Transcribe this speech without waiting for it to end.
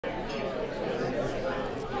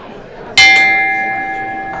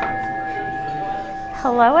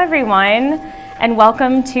Hello everyone, and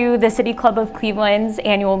welcome to the City Club of Cleveland's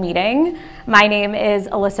annual meeting. My name is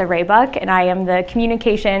Alyssa Raybuck, and I am the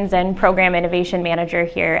Communications and Program Innovation Manager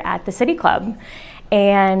here at the City Club.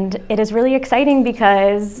 And it is really exciting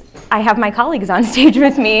because I have my colleagues on stage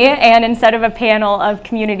with me, and instead of a panel of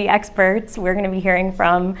community experts, we're going to be hearing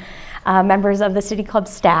from members of the City Club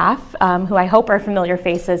staff, who I hope are familiar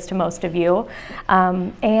faces to most of you.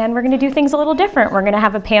 And we're going to do things a little different. We're going to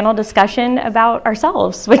have a panel discussion about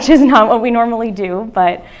ourselves, which is not what we normally do,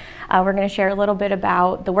 but we're going to share a little bit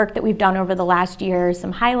about the work that we've done over the last year,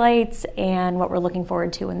 some highlights, and what we're looking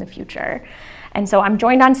forward to in the future. And so I'm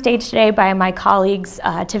joined on stage today by my colleagues,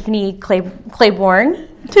 Tiffany Claiborne,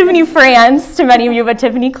 Tiffany France, to many of you, but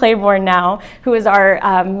Tiffany Claiborne now, who is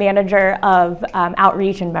our Manager of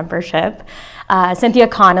Outreach and Membership, Cynthia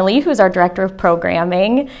Connolly, who's our Director of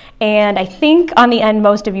Programming, and I think on the end,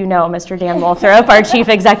 most of you know Mr. Dan Moulthrop, our Chief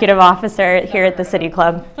Executive Officer here at the City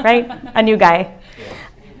Club, right? A new guy.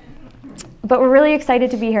 But we're really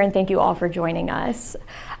excited to be here, and thank you all for joining us.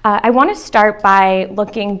 I want to start by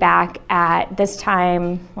looking back at this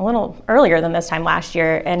time, a little earlier than this time last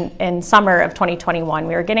year, in summer of 2021.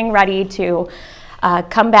 We were getting ready to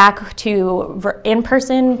come back to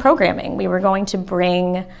in-person programming. We were going to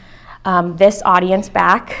bring this audience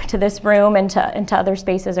back to this room and to other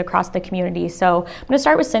spaces across the community. So I'm going to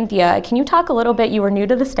start with Cynthia. Can you talk a little bit? You were new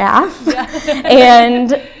to the staff, yeah.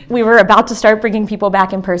 And we were about to start bringing people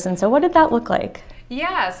back in person. So what did that look like?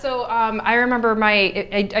 Yeah, so I remember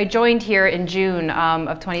I joined here in June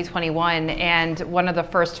of 2021, and one of the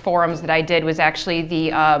first forums that I did was actually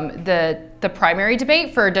the primary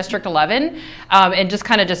debate for District 11, and just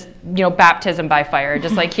baptism by fire,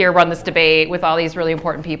 just like here, run this debate with all these really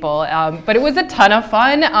important people. But it was a ton of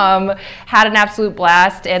fun, had an absolute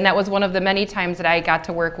blast, and that was one of the many times that I got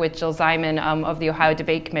to work with Jill Ziman of the Ohio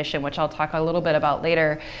Debate Commission, which I'll talk a little bit about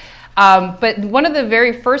later. But one of the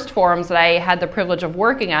very first forums that I had the privilege of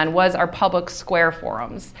working on was our public square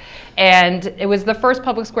forums. And it was the first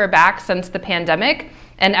public square back since the pandemic.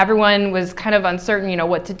 And everyone was kind of uncertain,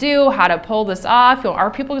 what to do, how to pull this off.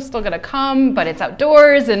 Are people still going to come? But it's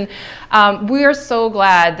outdoors. And we are so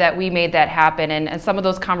glad that we made that happen. And some of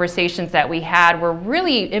those conversations that we had were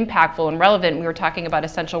really impactful and relevant. We were talking about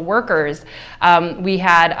essential workers. We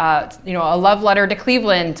had, a love letter to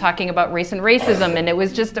Cleveland talking about race and racism. And it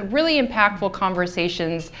was just really impactful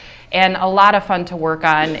conversations and a lot of fun to work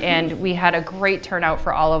on, and we had a great turnout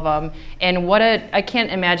for all of them. And I can't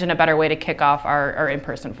imagine a better way to kick off our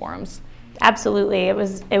in-person forums. Absolutely, it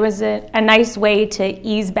was a nice way to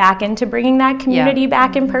ease back into bringing that community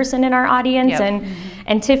back in person in our audience. Yep.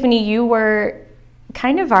 And Tiffany, you were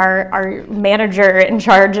kind of our manager in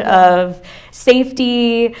charge of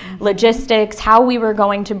safety, logistics, how we were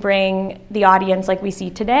going to bring the audience like we see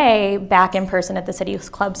today back in person at the City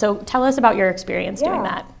Club. So tell us about your experience doing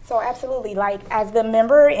that. So absolutely, as the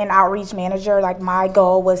member and outreach manager, my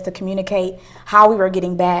goal was to communicate how we were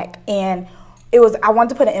getting back, and I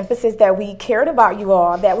wanted to put an emphasis that we cared about you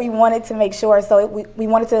all, that we wanted to make sure, so we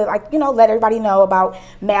wanted to let everybody know about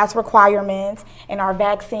mask requirements and our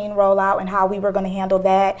vaccine rollout and how we were going to handle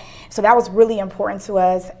that. So that was really important to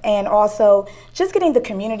us, and also just getting the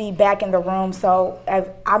community back in the room. So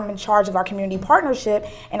I'm in charge of our community partnership,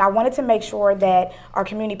 and I wanted to make sure that our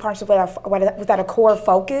community partnership was at a core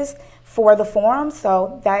focus for the forum.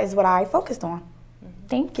 So that is what I focused on.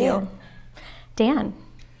 Thank you. Yeah. Dan.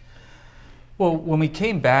 Well, when we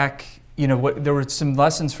came back, there were some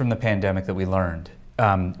lessons from the pandemic that we learned.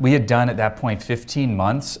 We had done at that point 15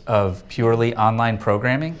 months of purely online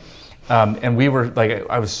programming, and we were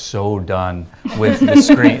I was so done with the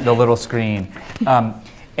screen, the little screen,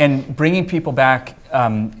 and bringing people back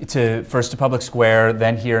first to Public Square,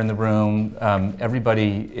 then here in the room.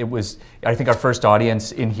 Everybody, I think our first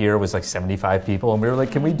audience in here was 75 people, and we were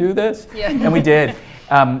like, "Can we do this?" Yeah. And we did.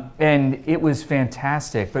 And it was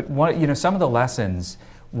fantastic, but some of the lessons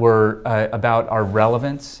were about our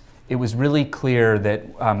relevance. It was really clear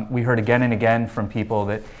that we heard again and again from people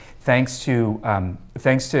that thanks to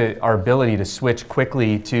our ability to switch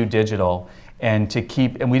quickly to digital and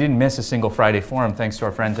we didn't miss a single Friday forum thanks to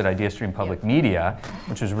our friends at IdeaStream Public Media,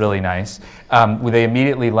 which was really nice. They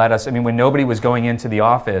immediately let us, when nobody was going into the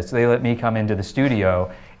office, they let me come into the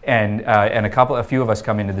studio and a few of us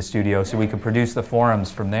come into the studio so we could produce the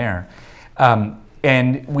forums from there.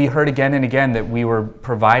 And we heard again and again that we were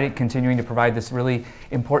continuing to provide this really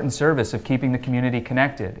important service of keeping the community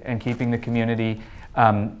connected and keeping the community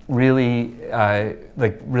really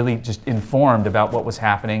just informed about what was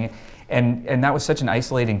happening. And that was such an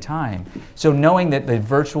isolating time. So knowing that the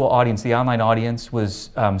virtual audience, the online audience was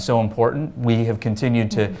so important, we have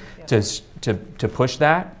continued to push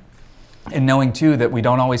that. And knowing too that we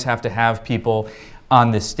don't always have to have people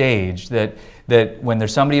on the stage, that when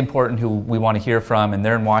there's somebody important who we want to hear from and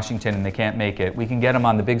they're in Washington and they can't make it, we can get them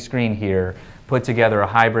on the big screen here, put together a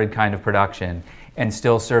hybrid kind of production, and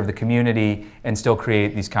still serve the community and still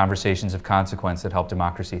create these conversations of consequence that help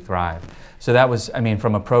democracy thrive. So that was, I mean,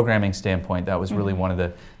 from a programming standpoint, that was really one of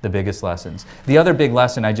the biggest lessons. The other big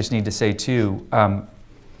lesson I just need to say too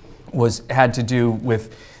had to do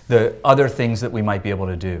with the other things that we might be able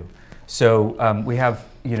to do. So we have,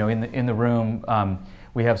 you know, in the room,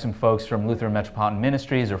 we have some folks from Lutheran Metropolitan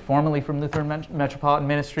Ministries, or formerly from Lutheran Metropolitan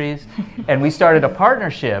Ministries, and we started a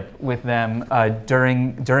partnership with them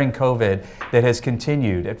during COVID that has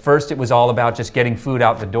continued. At first, it was all about just getting food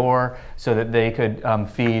out the door so that they could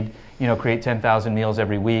feed, you know, create 10,000 meals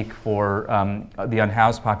every week for the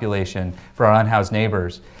unhoused population, for our unhoused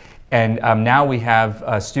neighbors. And now we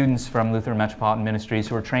have students from Lutheran Metropolitan Ministries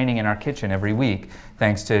who are training in our kitchen every week,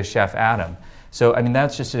 thanks to Chef Adam. So, I mean,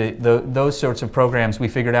 that's just those sorts of programs we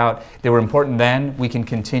figured out they were important then. We can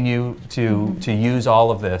continue to use all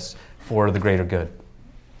of this for the greater good.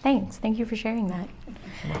 Thanks. Thank you for sharing that.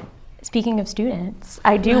 Speaking of students,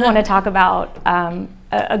 I do want to talk about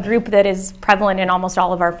a group that is prevalent in almost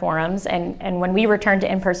all of our forums. And when we returned to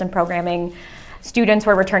in-person programming, students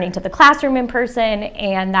were returning to the classroom in person,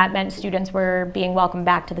 and that meant students were being welcomed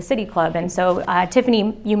back to the City Club. And so,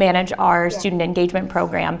 Tiffany, you manage our student engagement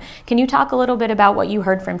program. Can you talk a little bit about what you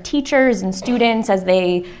heard from teachers and students as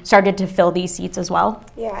they started to fill these seats as well?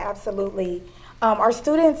 Yeah, absolutely. Our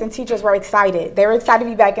students and teachers were excited. They were excited to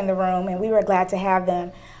be back in the room, and we were glad to have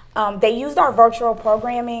them. They used our virtual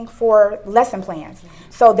programming for lesson plans.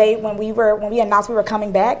 So when we announced we were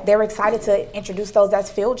coming back, they were excited to introduce those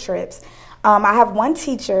as field trips. I have one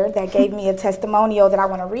teacher that gave me a testimonial that I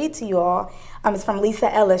want to read to you all. It's from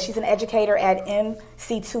Lisa Ellis. She's an educator at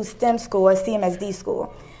MC2 STEM School, a CMSD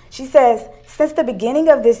school. She says, since the beginning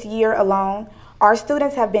of this year alone, our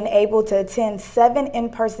students have been able to attend 7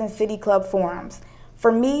 in-person City Club forums.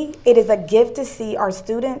 For me, it is a gift to see our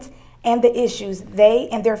students and the issues they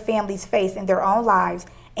and their families face in their own lives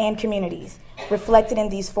and communities reflected in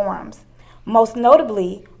these forums. Most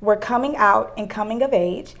notably, we're coming out and coming of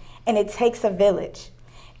age, and it takes a village.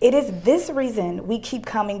 It is this reason we keep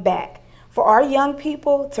coming back, for our young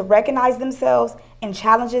people to recognize themselves and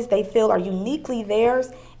challenges they feel are uniquely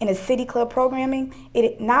theirs in a City Club programming.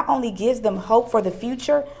 It not only gives them hope for the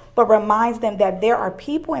future, but reminds them that there are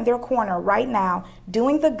people in their corner right now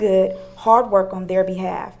doing the good, hard work on their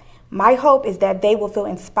behalf. My hope is that they will feel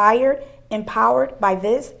inspired, empowered by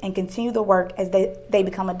this, and continue the work as they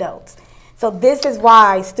become adults. So this is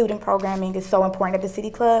why student programming is so important at the City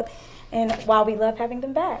Club, and why we love having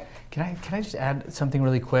them back. Can I just add something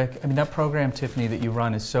really quick? I mean, that program, Tiffany, that you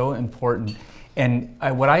run is so important. And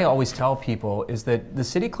what I always tell people is that the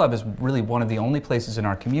City Club is really one of the only places in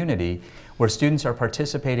our community where students are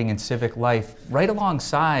participating in civic life right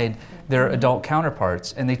alongside their adult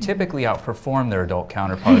counterparts, and they typically outperform their adult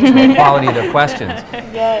counterparts in the quality of their questions.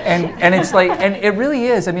 Yes. And it's like, and it really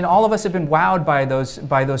is. I mean, all of us have been wowed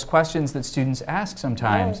by those questions that students ask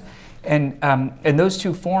sometimes. Yes. And those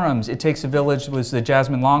 2 forums, It Takes a Village was the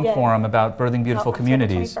Jasmine Long forum about birthing beautiful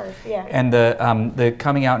communities. Yeah. And the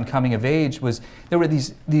coming out and coming of age was, there were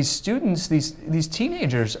these students, these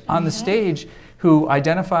teenagers on the stage who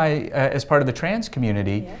identify as part of the trans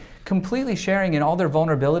community, completely sharing in all their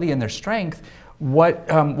vulnerability and their strength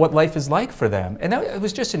what life is like for them. And it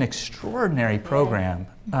was just an extraordinary program.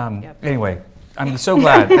 Anyway, I'm so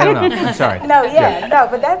glad. I don't know. I'm sorry. No,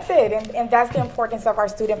 but that's it. And that's the importance of our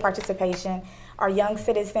student participation. Our young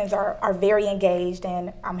citizens are very engaged,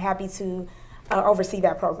 and I'm happy to oversee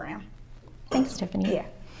that program. Thanks, Tiffany. Yeah.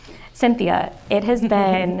 Cynthia, it has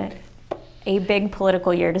been a big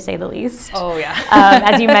political year, to say the least. Oh, yeah.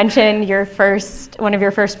 As you mentioned, one of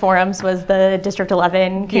your first forums was the District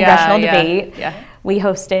 11 congressional debate. Yeah. We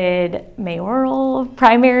hosted mayoral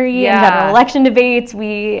primary and general election debates.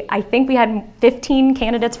 I think we had 15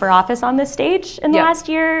 candidates for office on this stage in the last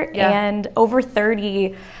year, and over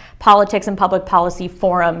 30 politics and public policy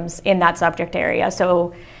forums in that subject area.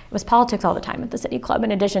 So it was politics all the time at the City Club,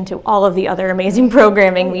 in addition to all of the other amazing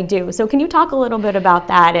programming we do. So can you talk a little bit about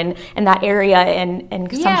that and that area and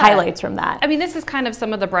some highlights from that? I mean, this is kind of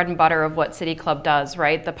some of the bread and butter of what City Club does,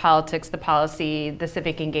 right? The politics, the policy, the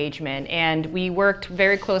civic engagement. And we worked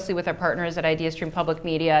very closely with our partners at IdeaStream Public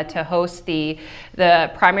Media to host the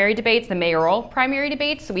primary debates, the mayoral primary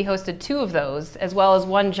debates. So we hosted 2 of those, as well as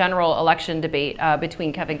one general election debate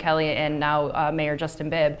between Kevin Kelly and now Mayor Justin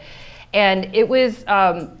Bibb. And it was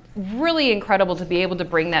really incredible to be able to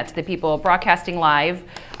bring that to the people, broadcasting live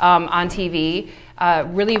on TV,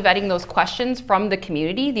 really vetting those questions from the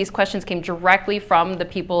community. These questions came directly from the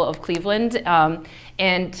people of Cleveland.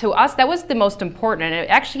 And to us, that was the most important. And it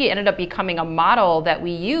actually ended up becoming a model that we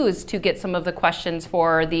used to get some of the questions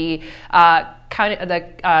for the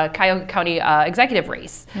Cuyahoga County executive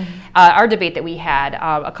race, our debate that we had,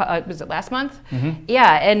 was it last month?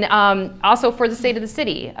 Yeah, and also for the State of the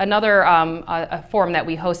City, another a forum that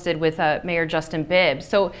we hosted with Mayor Justin Bibb.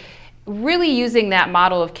 So really using that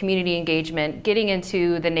model of community engagement, getting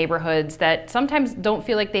into the neighborhoods that sometimes don't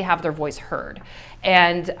feel like they have their voice heard.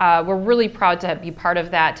 And we're really proud to be part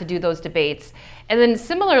of that, to do those debates. And then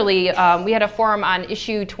similarly, we had a forum on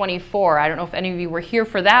issue 24. I don't know if any of you were here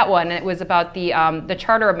for that one. It was about the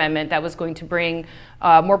charter amendment that was going to bring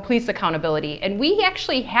more police accountability. And we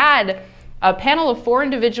actually had a panel of 4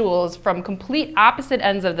 individuals from complete opposite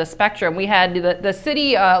ends of the spectrum. We had the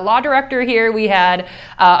city law director here, we had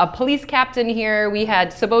a police captain here, we had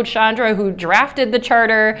Subodh Chandra, who drafted the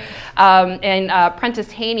charter, and Prentice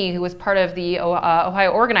Haney, who was part of the Ohio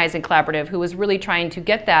Organizing Collaborative, who was really trying to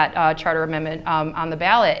get that charter amendment on the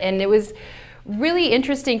ballot. And it was really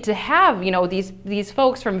interesting to have, these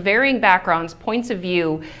folks from varying backgrounds, points of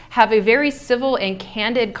view, have a very civil and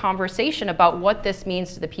candid conversation about what this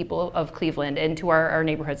means to the people of Cleveland and to our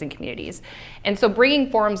neighborhoods and communities. And so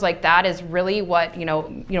bringing forums like that is really what,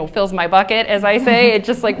 fills my bucket, as I say. It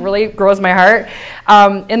just really grows my heart.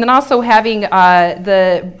 And then also having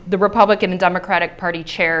the Republican and Democratic Party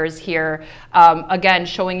chairs here, again,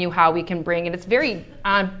 showing you how we can bring, and it's very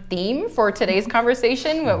on theme for today's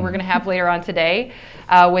conversation, what we're going to have later on today,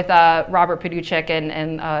 with Robert Paduchik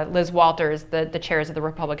and Liz Walters, the chairs of the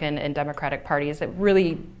Republican and Democratic parties.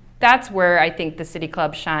 That's where I think the City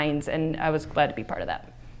Club shines, and I was glad to be part of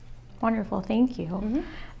that. Wonderful, thank you.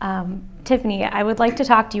 Tiffany, I would like to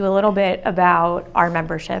talk to you a little bit about our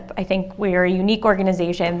membership. I think we're a unique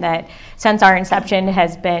organization that, since our inception,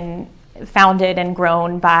 has been founded and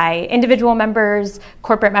grown by individual members,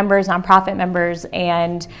 corporate members, nonprofit members,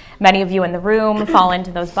 and many of you in the room fall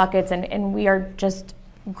into those buckets, and we are just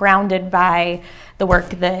grounded by the work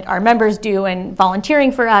that our members do and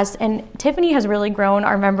volunteering for us. And Tiffany has really grown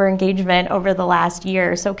our member engagement over the last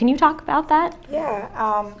year. So can you talk about that?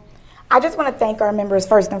 Yeah, I just want to thank our members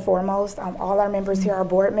first and foremost, all our members here, our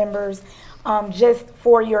board members, just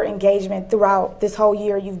for your engagement throughout this whole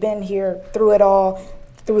year. You've been here through it all,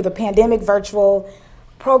 through the pandemic, virtual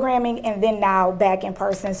programming, and then now back in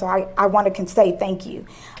person. So I want to say thank you.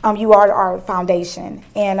 You are our foundation,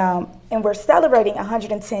 and we're celebrating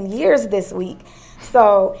 110 years this week.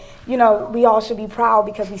 So, we all should be proud,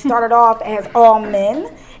 because we started off as all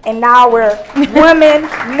men, and now we're women,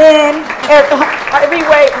 men, every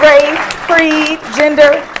race, creed,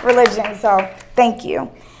 gender, religion. So thank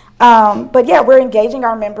you. But yeah, we're engaging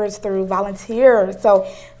our members through volunteer. So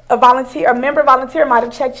a member volunteer might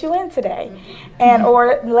have checked you in today,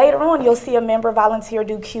 or later on you'll see a member volunteer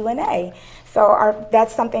do Q&A. So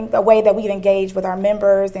that's a way that we've engaged with our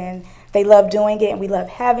members, and they love doing it, and we love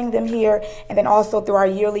having them here. And then also through our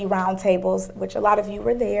yearly roundtables, which a lot of you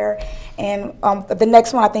were there. And the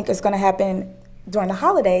next one I think is going to happen during the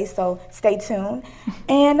holidays, so stay tuned.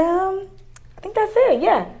 And I think that's it,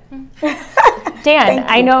 yeah. Dan,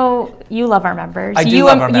 I know you love our members. I do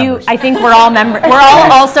love our members. I think we're all members. We're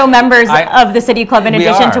all also members of the City Club in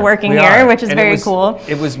addition to working here, which is very cool.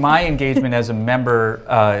 It was my engagement as a member,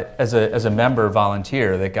 as a member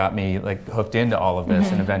volunteer, that got me hooked into all of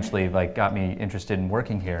this, and eventually got me interested in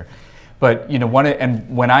working here. But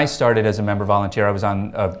when I started as a member volunteer, I was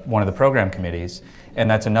on one of the program committees, and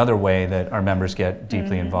that's another way that our members get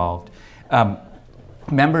deeply involved.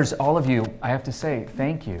 Members, all of you, I have to say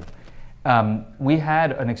thank you. We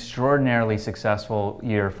had an extraordinarily successful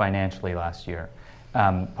year financially last year.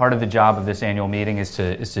 Part of the job of this annual meeting is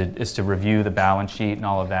to review the balance sheet and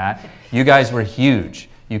all of that. You guys were huge.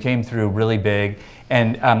 You came through really big,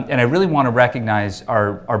 and I really want to recognize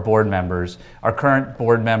our board members, our current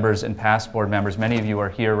board members and past board members. Many of you are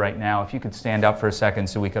here right now. If you could stand up for a second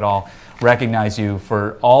so we could all recognize you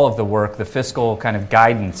for all of the work, the fiscal kind of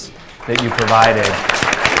guidance that you provided.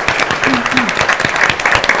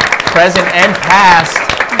 Present and past.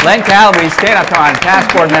 Len Calabrese, stand up, come on.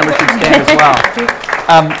 Past board members should stand as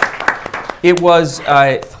well. It was,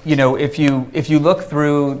 if you look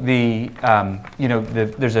through the,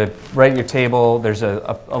 there's right at your table, there's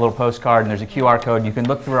a little postcard, and there's a QR code. You can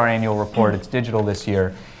look through our annual report. It's digital this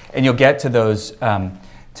year, and you'll get to those,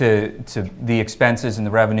 to the expenses and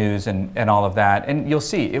the revenues and all of that, and you'll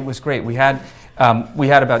see it was great. We had about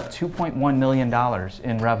 $2.1 million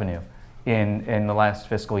in revenue in the last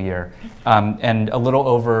fiscal year, and a little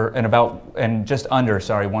over and just under,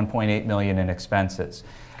 sorry, 1.8 million in expenses.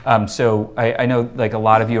 So I know like a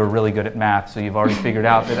lot of you are really good at math, so you've already figured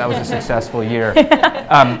out that was a successful year,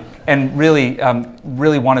 and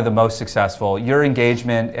really one of the most successful. Your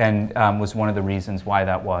engagement was one of the reasons why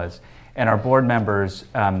that was. And our board members,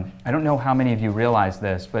 I don't know how many of you realize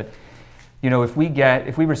this, but you know, if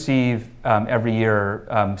we receive every year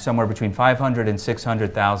somewhere between $500,000 and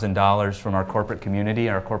 $600,000 from our corporate community,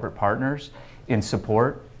 our corporate partners in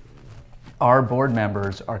support, our board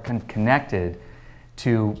members are connected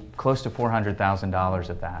to close to $400,000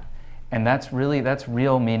 of that. And that's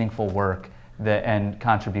real meaningful work and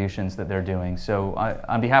contributions that they're doing. So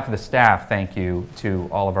on behalf of the staff, thank you to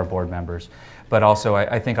all of our board members. But also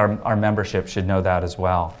I think our membership should know that as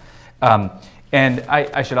well. And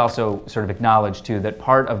I should also sort of acknowledge, too, that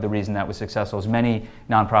part of the reason that was successful is many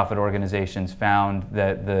nonprofit organizations found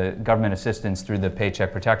that the government assistance through the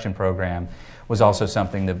Paycheck Protection Program was also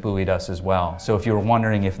something that buoyed us as well. So if you were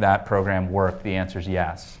wondering if that program worked, the answer is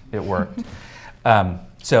yes, it worked.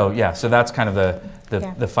 So that's kind of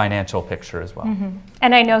the financial picture as well. Mm-hmm.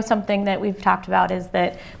 And I know something that we've talked about is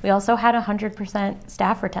that we also had 100%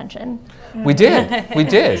 staff retention. We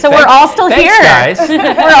did. So we're all still here. Guys.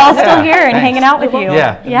 We're all still here and hanging out with you.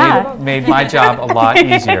 Yeah. Made my job a lot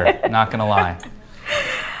easier, not gonna lie.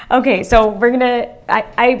 Okay, so we're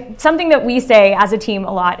gonna, something that we say as a team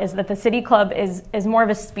a lot is that the City Club is more of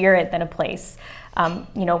a spirit than a place.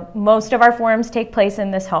 You know, most of our forums take place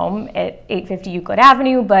in this home at 850 Euclid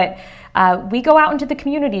Avenue, but we go out into the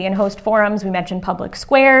community and host forums. We mentioned Public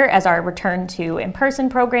Square as our return to in-person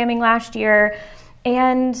programming last year.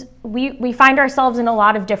 And we find ourselves in a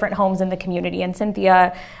lot of different homes in the community. And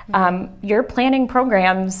Cynthia, you're planning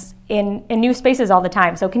programs in new spaces all the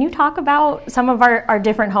time. So can you talk about some of our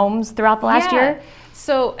different homes throughout the last year?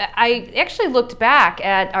 So I actually looked back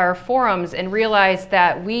at our forums and realized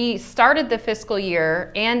that we started the fiscal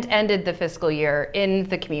year and ended the fiscal year in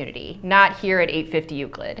the community, not here at 850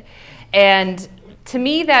 Euclid. And to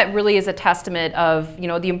me, that really is a testament of, you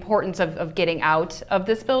know, the importance of getting out of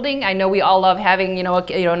this building. I know we all love having,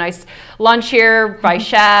 a nice lunch here by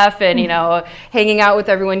chef and, hanging out with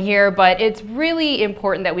everyone here, but it's really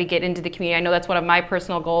important that we get into the community. I know that's one of my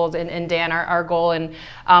personal goals and Dan, our goal. And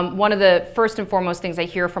one of the first and foremost things I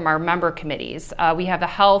hear from our member committees, we have the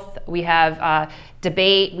health, we have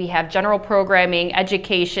debate, we have general programming,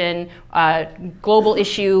 education, global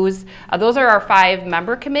issues. Those are our 5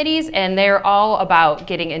 member committees, and they're all about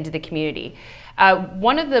getting into the community.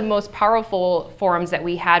 One of the most powerful forums that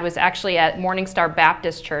we had was actually at Morning Star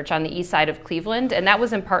Baptist Church on the east side of Cleveland, and that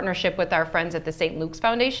was in partnership with our friends at the St. Luke's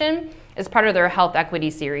Foundation as part of their Health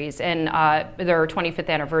Equity Series and their 25th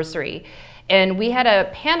anniversary. And we had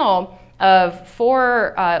a panel of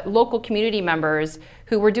 4 local community members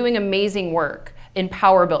who were doing amazing work in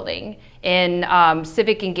power building, in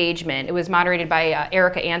civic engagement. It was moderated by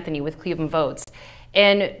Erica Anthony with Cleveland Votes.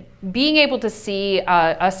 And being able to see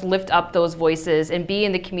us lift up those voices and be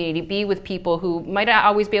in the community, be with people who might not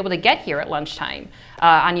always be able to get here at lunchtime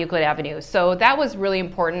on Euclid Avenue. So that was really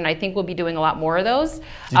important. I think we'll be doing a lot more of those.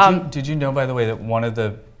 Did you know, by the way, that one of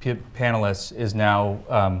the panelists is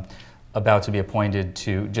now about to be appointed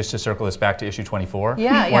to, just to circle this back to issue 24. One of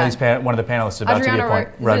the panelists is about to be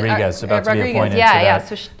appointed, Rodriguez, about to be appointed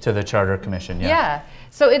to the Charter Commission.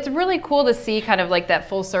 So it's really cool to see kind of like that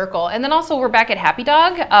full circle. And then also we're back at Happy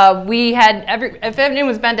Dog. We had, if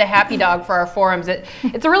anyone's been to Happy Dog for our forums,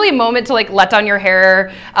 it's really a moment to like let down your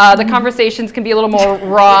hair. The conversations can be a little more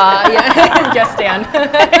raw. Yes, Dan.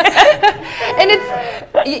 And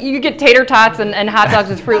you get tater tots and hot dogs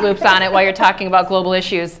with Fruit Loops on it while you're talking about global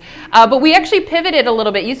issues. But we actually pivoted a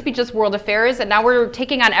little bit. It used to be just world affairs, and now we're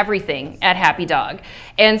taking on everything at Happy Dog.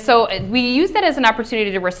 And so we use that as an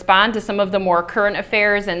opportunity to respond to some of the more current affairs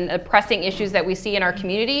and pressing issues that we see in our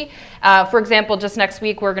community. For example, just next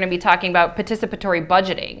week, we're going to be talking about participatory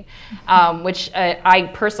budgeting, which I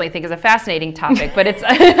personally think is a fascinating topic, but it's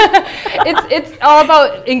all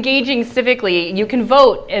about engaging civically. You can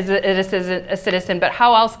vote as a citizen, but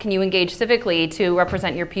how else can you engage civically to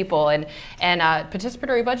represent your people? And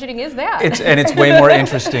participatory budgeting is that. And it's way more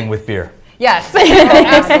interesting with beer. Yes,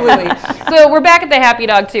 absolutely. So we're back at the Happy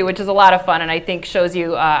Dog too, which is a lot of fun, and I think shows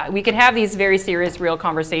you we can have these very serious, real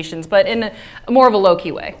conversations, but in a more of a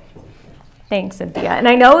low-key way. Thanks, Cynthia. And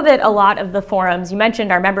I know that a lot of the forums, you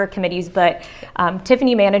mentioned our member committees, but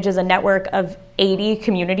Tiffany manages a network of 80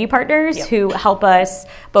 community partners who help us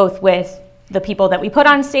both with the people that we put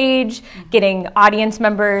on stage, getting audience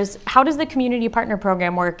members. How does the community partner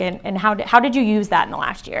program work, and how did you use that in the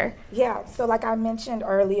last year? Yeah, so like I mentioned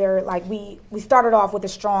earlier, like we started off with a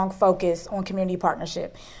strong focus on community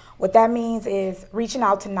partnership. What that means is reaching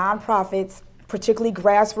out to nonprofits, particularly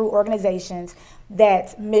grassroots organizations,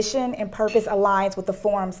 that mission and purpose aligns with the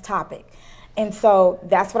forum's topic. And so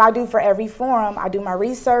that's what I do for every forum. I do my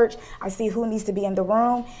research, I see who needs to be in the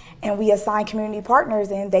room, and we assign community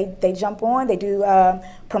partners, and they jump on, they do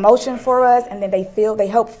promotion for us, and then they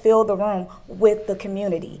help fill the room with the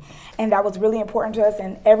community. And that was really important to us,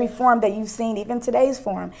 and every forum that you've seen, even today's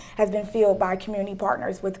forum, has been filled by community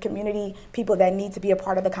partners, with community people that need to be a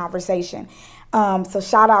part of the conversation. So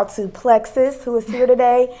shout out to Plexus, who is here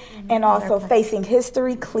today, and also Facing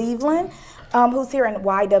History Cleveland, who's here in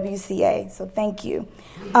YWCA, so thank you.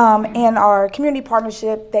 And our community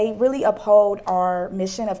partnership, they really uphold our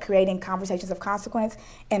mission of creating conversations of consequence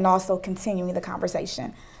and also continuing the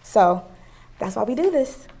conversation. So that's why we do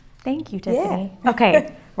this. Thank you, Tiffany. Yeah.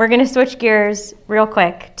 Okay, we're gonna switch gears real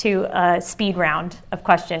quick to a speed round of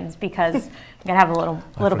questions because we're gonna have a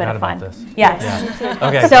little bit of fun. Yes. Yeah.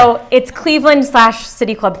 Okay. So it's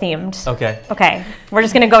Cleveland/City Club themed. Okay. Okay. We're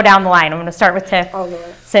just gonna go down the line. I'm gonna start with Tiff,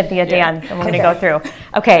 Cynthia, Dan, and we're gonna go through.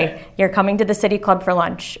 Okay. You're coming to the City Club for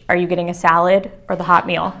lunch. Are you getting a salad or the hot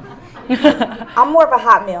meal? I'm more of a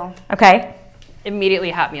hot meal. Okay. Immediately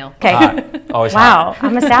hot meal. Okay. Always wow. hot.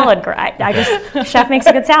 I'm a salad girl. Chef makes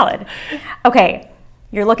a good salad. Okay.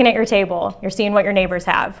 You're looking at your table. You're seeing what your neighbors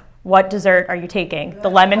have. What dessert are you taking? The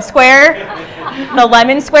lemon square? The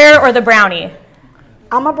lemon square or the brownie?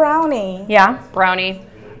 I'm a brownie. Yeah? Brownie.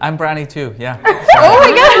 I'm brownie too, yeah. Oh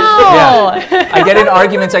my gosh! Yeah. I get in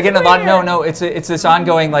arguments, I get in a lot, no, it's this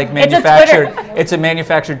ongoing like manufactured, it's a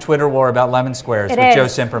manufactured Twitter war about lemon squares with Joe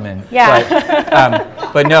Simperman. Yeah.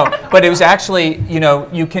 But it was actually,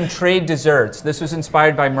 you can trade desserts. This was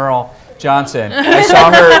inspired by Merle Johnson.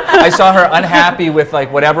 I saw her unhappy with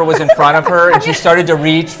like whatever was in front of her, and she started to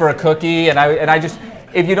reach for a cookie, and I just,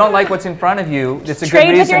 if you don't like what's in front of you, it's a good reason.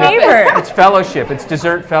 Trade with your neighbor. It's fellowship. It's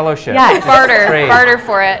dessert fellowship. Yeah, barter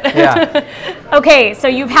for it. Yeah. Okay, so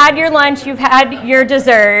you've had your lunch, you've had your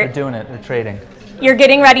dessert. They're doing it. They're trading. You're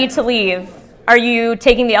getting ready to leave. Are you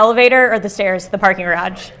taking the elevator or the stairs to the parking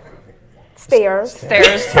garage? Stairs.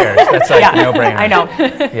 Stairs. That's like no-brainer. I know.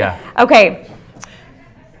 Yeah. Okay.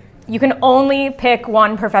 You can only pick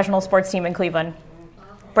one professional sports team in Cleveland.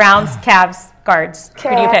 Browns, Cavs, Guards. Who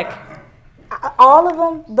do you pick? All of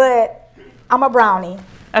them, but I'm a brownie.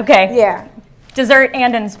 Okay. Yeah. Dessert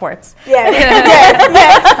and in sports. Yes.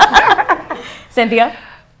 Yes. Cynthia?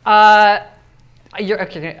 You're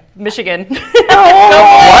okay. Michigan. Wait,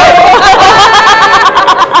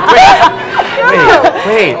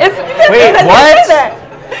 what?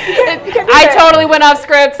 I totally went off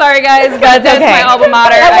script. Sorry, guys. But that's my alma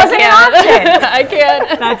mater. That wasn't an option. I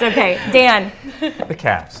can't. That's okay. Dan? The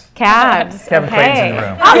Cavs. Cavs. Kevin Clayton's in the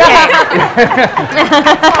room.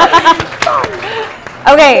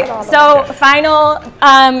 Okay. Okay, so final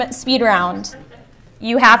speed round.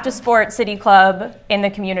 You have to sport City Club in the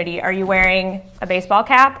community. Are you wearing a baseball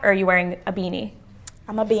cap or are you wearing a beanie?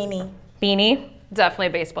 I'm a beanie. Beanie? Definitely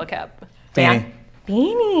a baseball cap. Dan?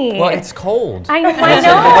 Beanie. Well, it's cold. I know.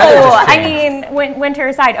 I mean, winter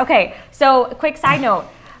aside. Okay, so quick side note.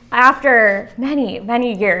 After many,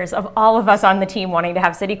 many years of all of us on the team wanting to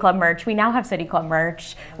have City Club merch, we now have City Club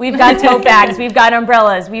merch. We've got tote bags, we've got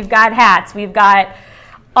umbrellas, we've got hats, we've got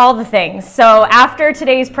all the things. So after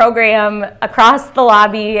today's program, across the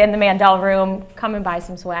lobby in the Mandel room, come and buy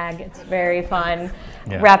some swag. It's very fun.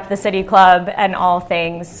 Yeah. Rep the City Club and all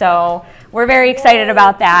things. So we're very excited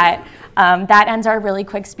about that. That ends our really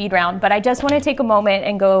quick speed round, but I just want to take a moment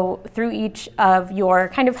and go through each of your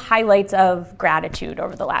kind of highlights of gratitude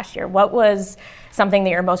over the last year. What was something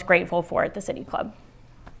that you're most grateful for at the City Club?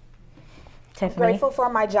 Tiffany? Grateful for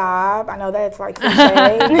my job. I know that's like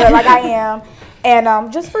cliche, but like I am.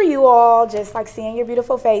 And just for you all, just like seeing your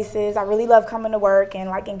beautiful faces. I really love coming to work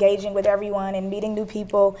and like engaging with everyone and meeting new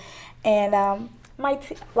people. And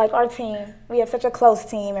like our team, we have such a close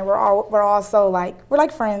team, and we're all so like we're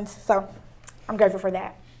friends. So I'm grateful for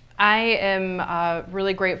that. I am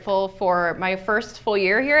really grateful for my first full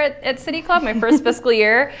year here at City Club, my first fiscal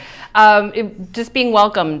year. Just being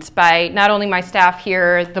welcomed by not only my staff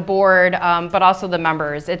here, the board, but also the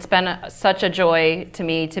members. It's been such a joy to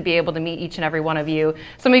me to be able to meet each and every one of you.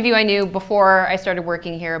 Some of you I knew before I started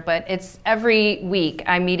working here, but it's every week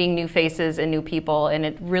I'm meeting new faces and new people, and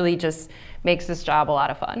it really just makes this job a lot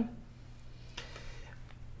of fun.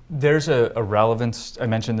 There's a relevance, I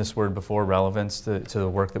mentioned this word before, relevance to the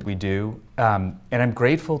work that we do, and I'm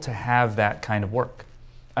grateful to have that kind of work.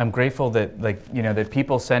 I'm grateful that that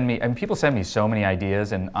people send me, and people send me so many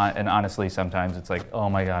ideas, and honestly sometimes it's like, oh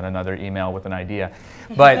my God, another email with an idea,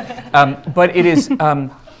 but it is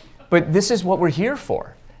but this is what we're here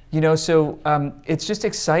for, So it's just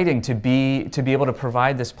exciting to be able to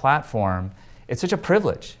provide this platform. It's such a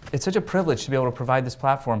privilege. It's such a privilege to be able to provide this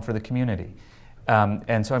platform for the community,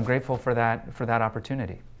 and so I'm grateful for that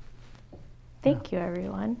opportunity. Thank you,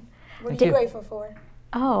 everyone. What are you grateful for?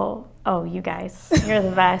 Oh, you guys, you're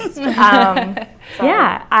the best.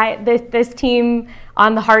 This team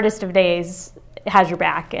on the hardest of days has your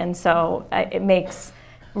back, and so it makes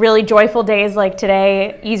really joyful days like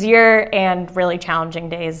today easier, and really challenging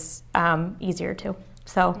days easier too.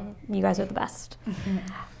 So you guys are the best.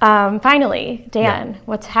 Finally, Dan,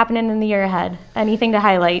 what's happening in the year ahead? Anything to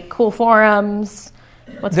highlight? Cool forums?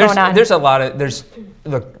 What's going on? There's a lot of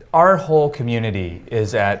look. Our whole community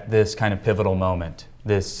is at this kind of pivotal moment.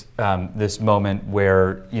 This moment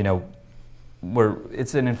where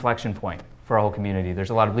it's an inflection point for our whole community. There's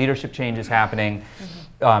a lot of leadership changes happening.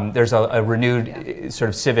 There's a renewed sort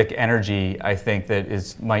of civic energy, I think, that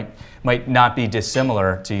might not be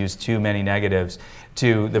dissimilar, to use too many negatives,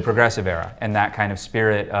 to the progressive era, and that kind of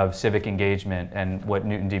spirit of civic engagement and what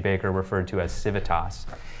Newton D. Baker referred to as civitas.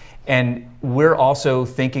 And we're also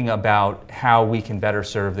thinking about how we can better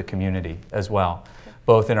serve the community as well,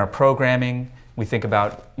 both in our programming. We think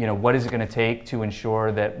about, what is it going to take to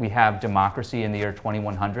ensure that we have democracy in the year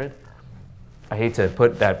 2100? I hate to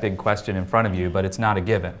put that big question in front of you, but it's not a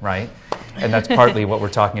given, right? And that's partly what we're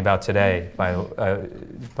talking about today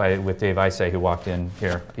with Dave Isay, who walked in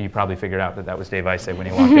here. You probably figured out that was Dave Isay when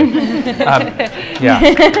he walked in.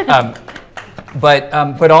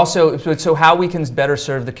 But also, so how we can better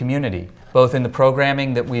serve the community, both in the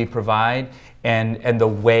programming that we provide and the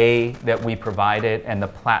way that we provide it, and the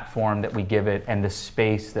platform that we give it, and the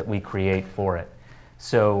space that we create for it.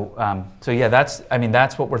 So that's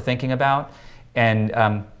what we're thinking about.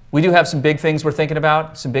 And we do have some big things we're thinking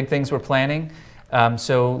about, some big things we're planning.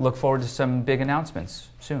 So look forward to some big announcements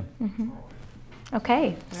soon.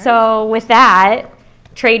 Okay, so with that,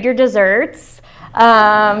 trade your desserts.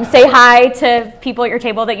 Say hi to people at your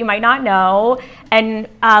table that you might not know, and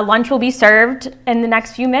lunch will be served in the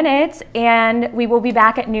next few minutes, and we will be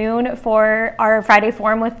back at noon for our Friday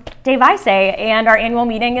Forum with Dave Isay, and our annual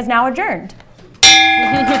meeting is now adjourned. Good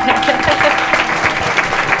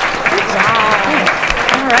job.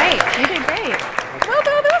 All right, you did great. Well,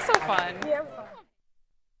 that was so fun. Yeah.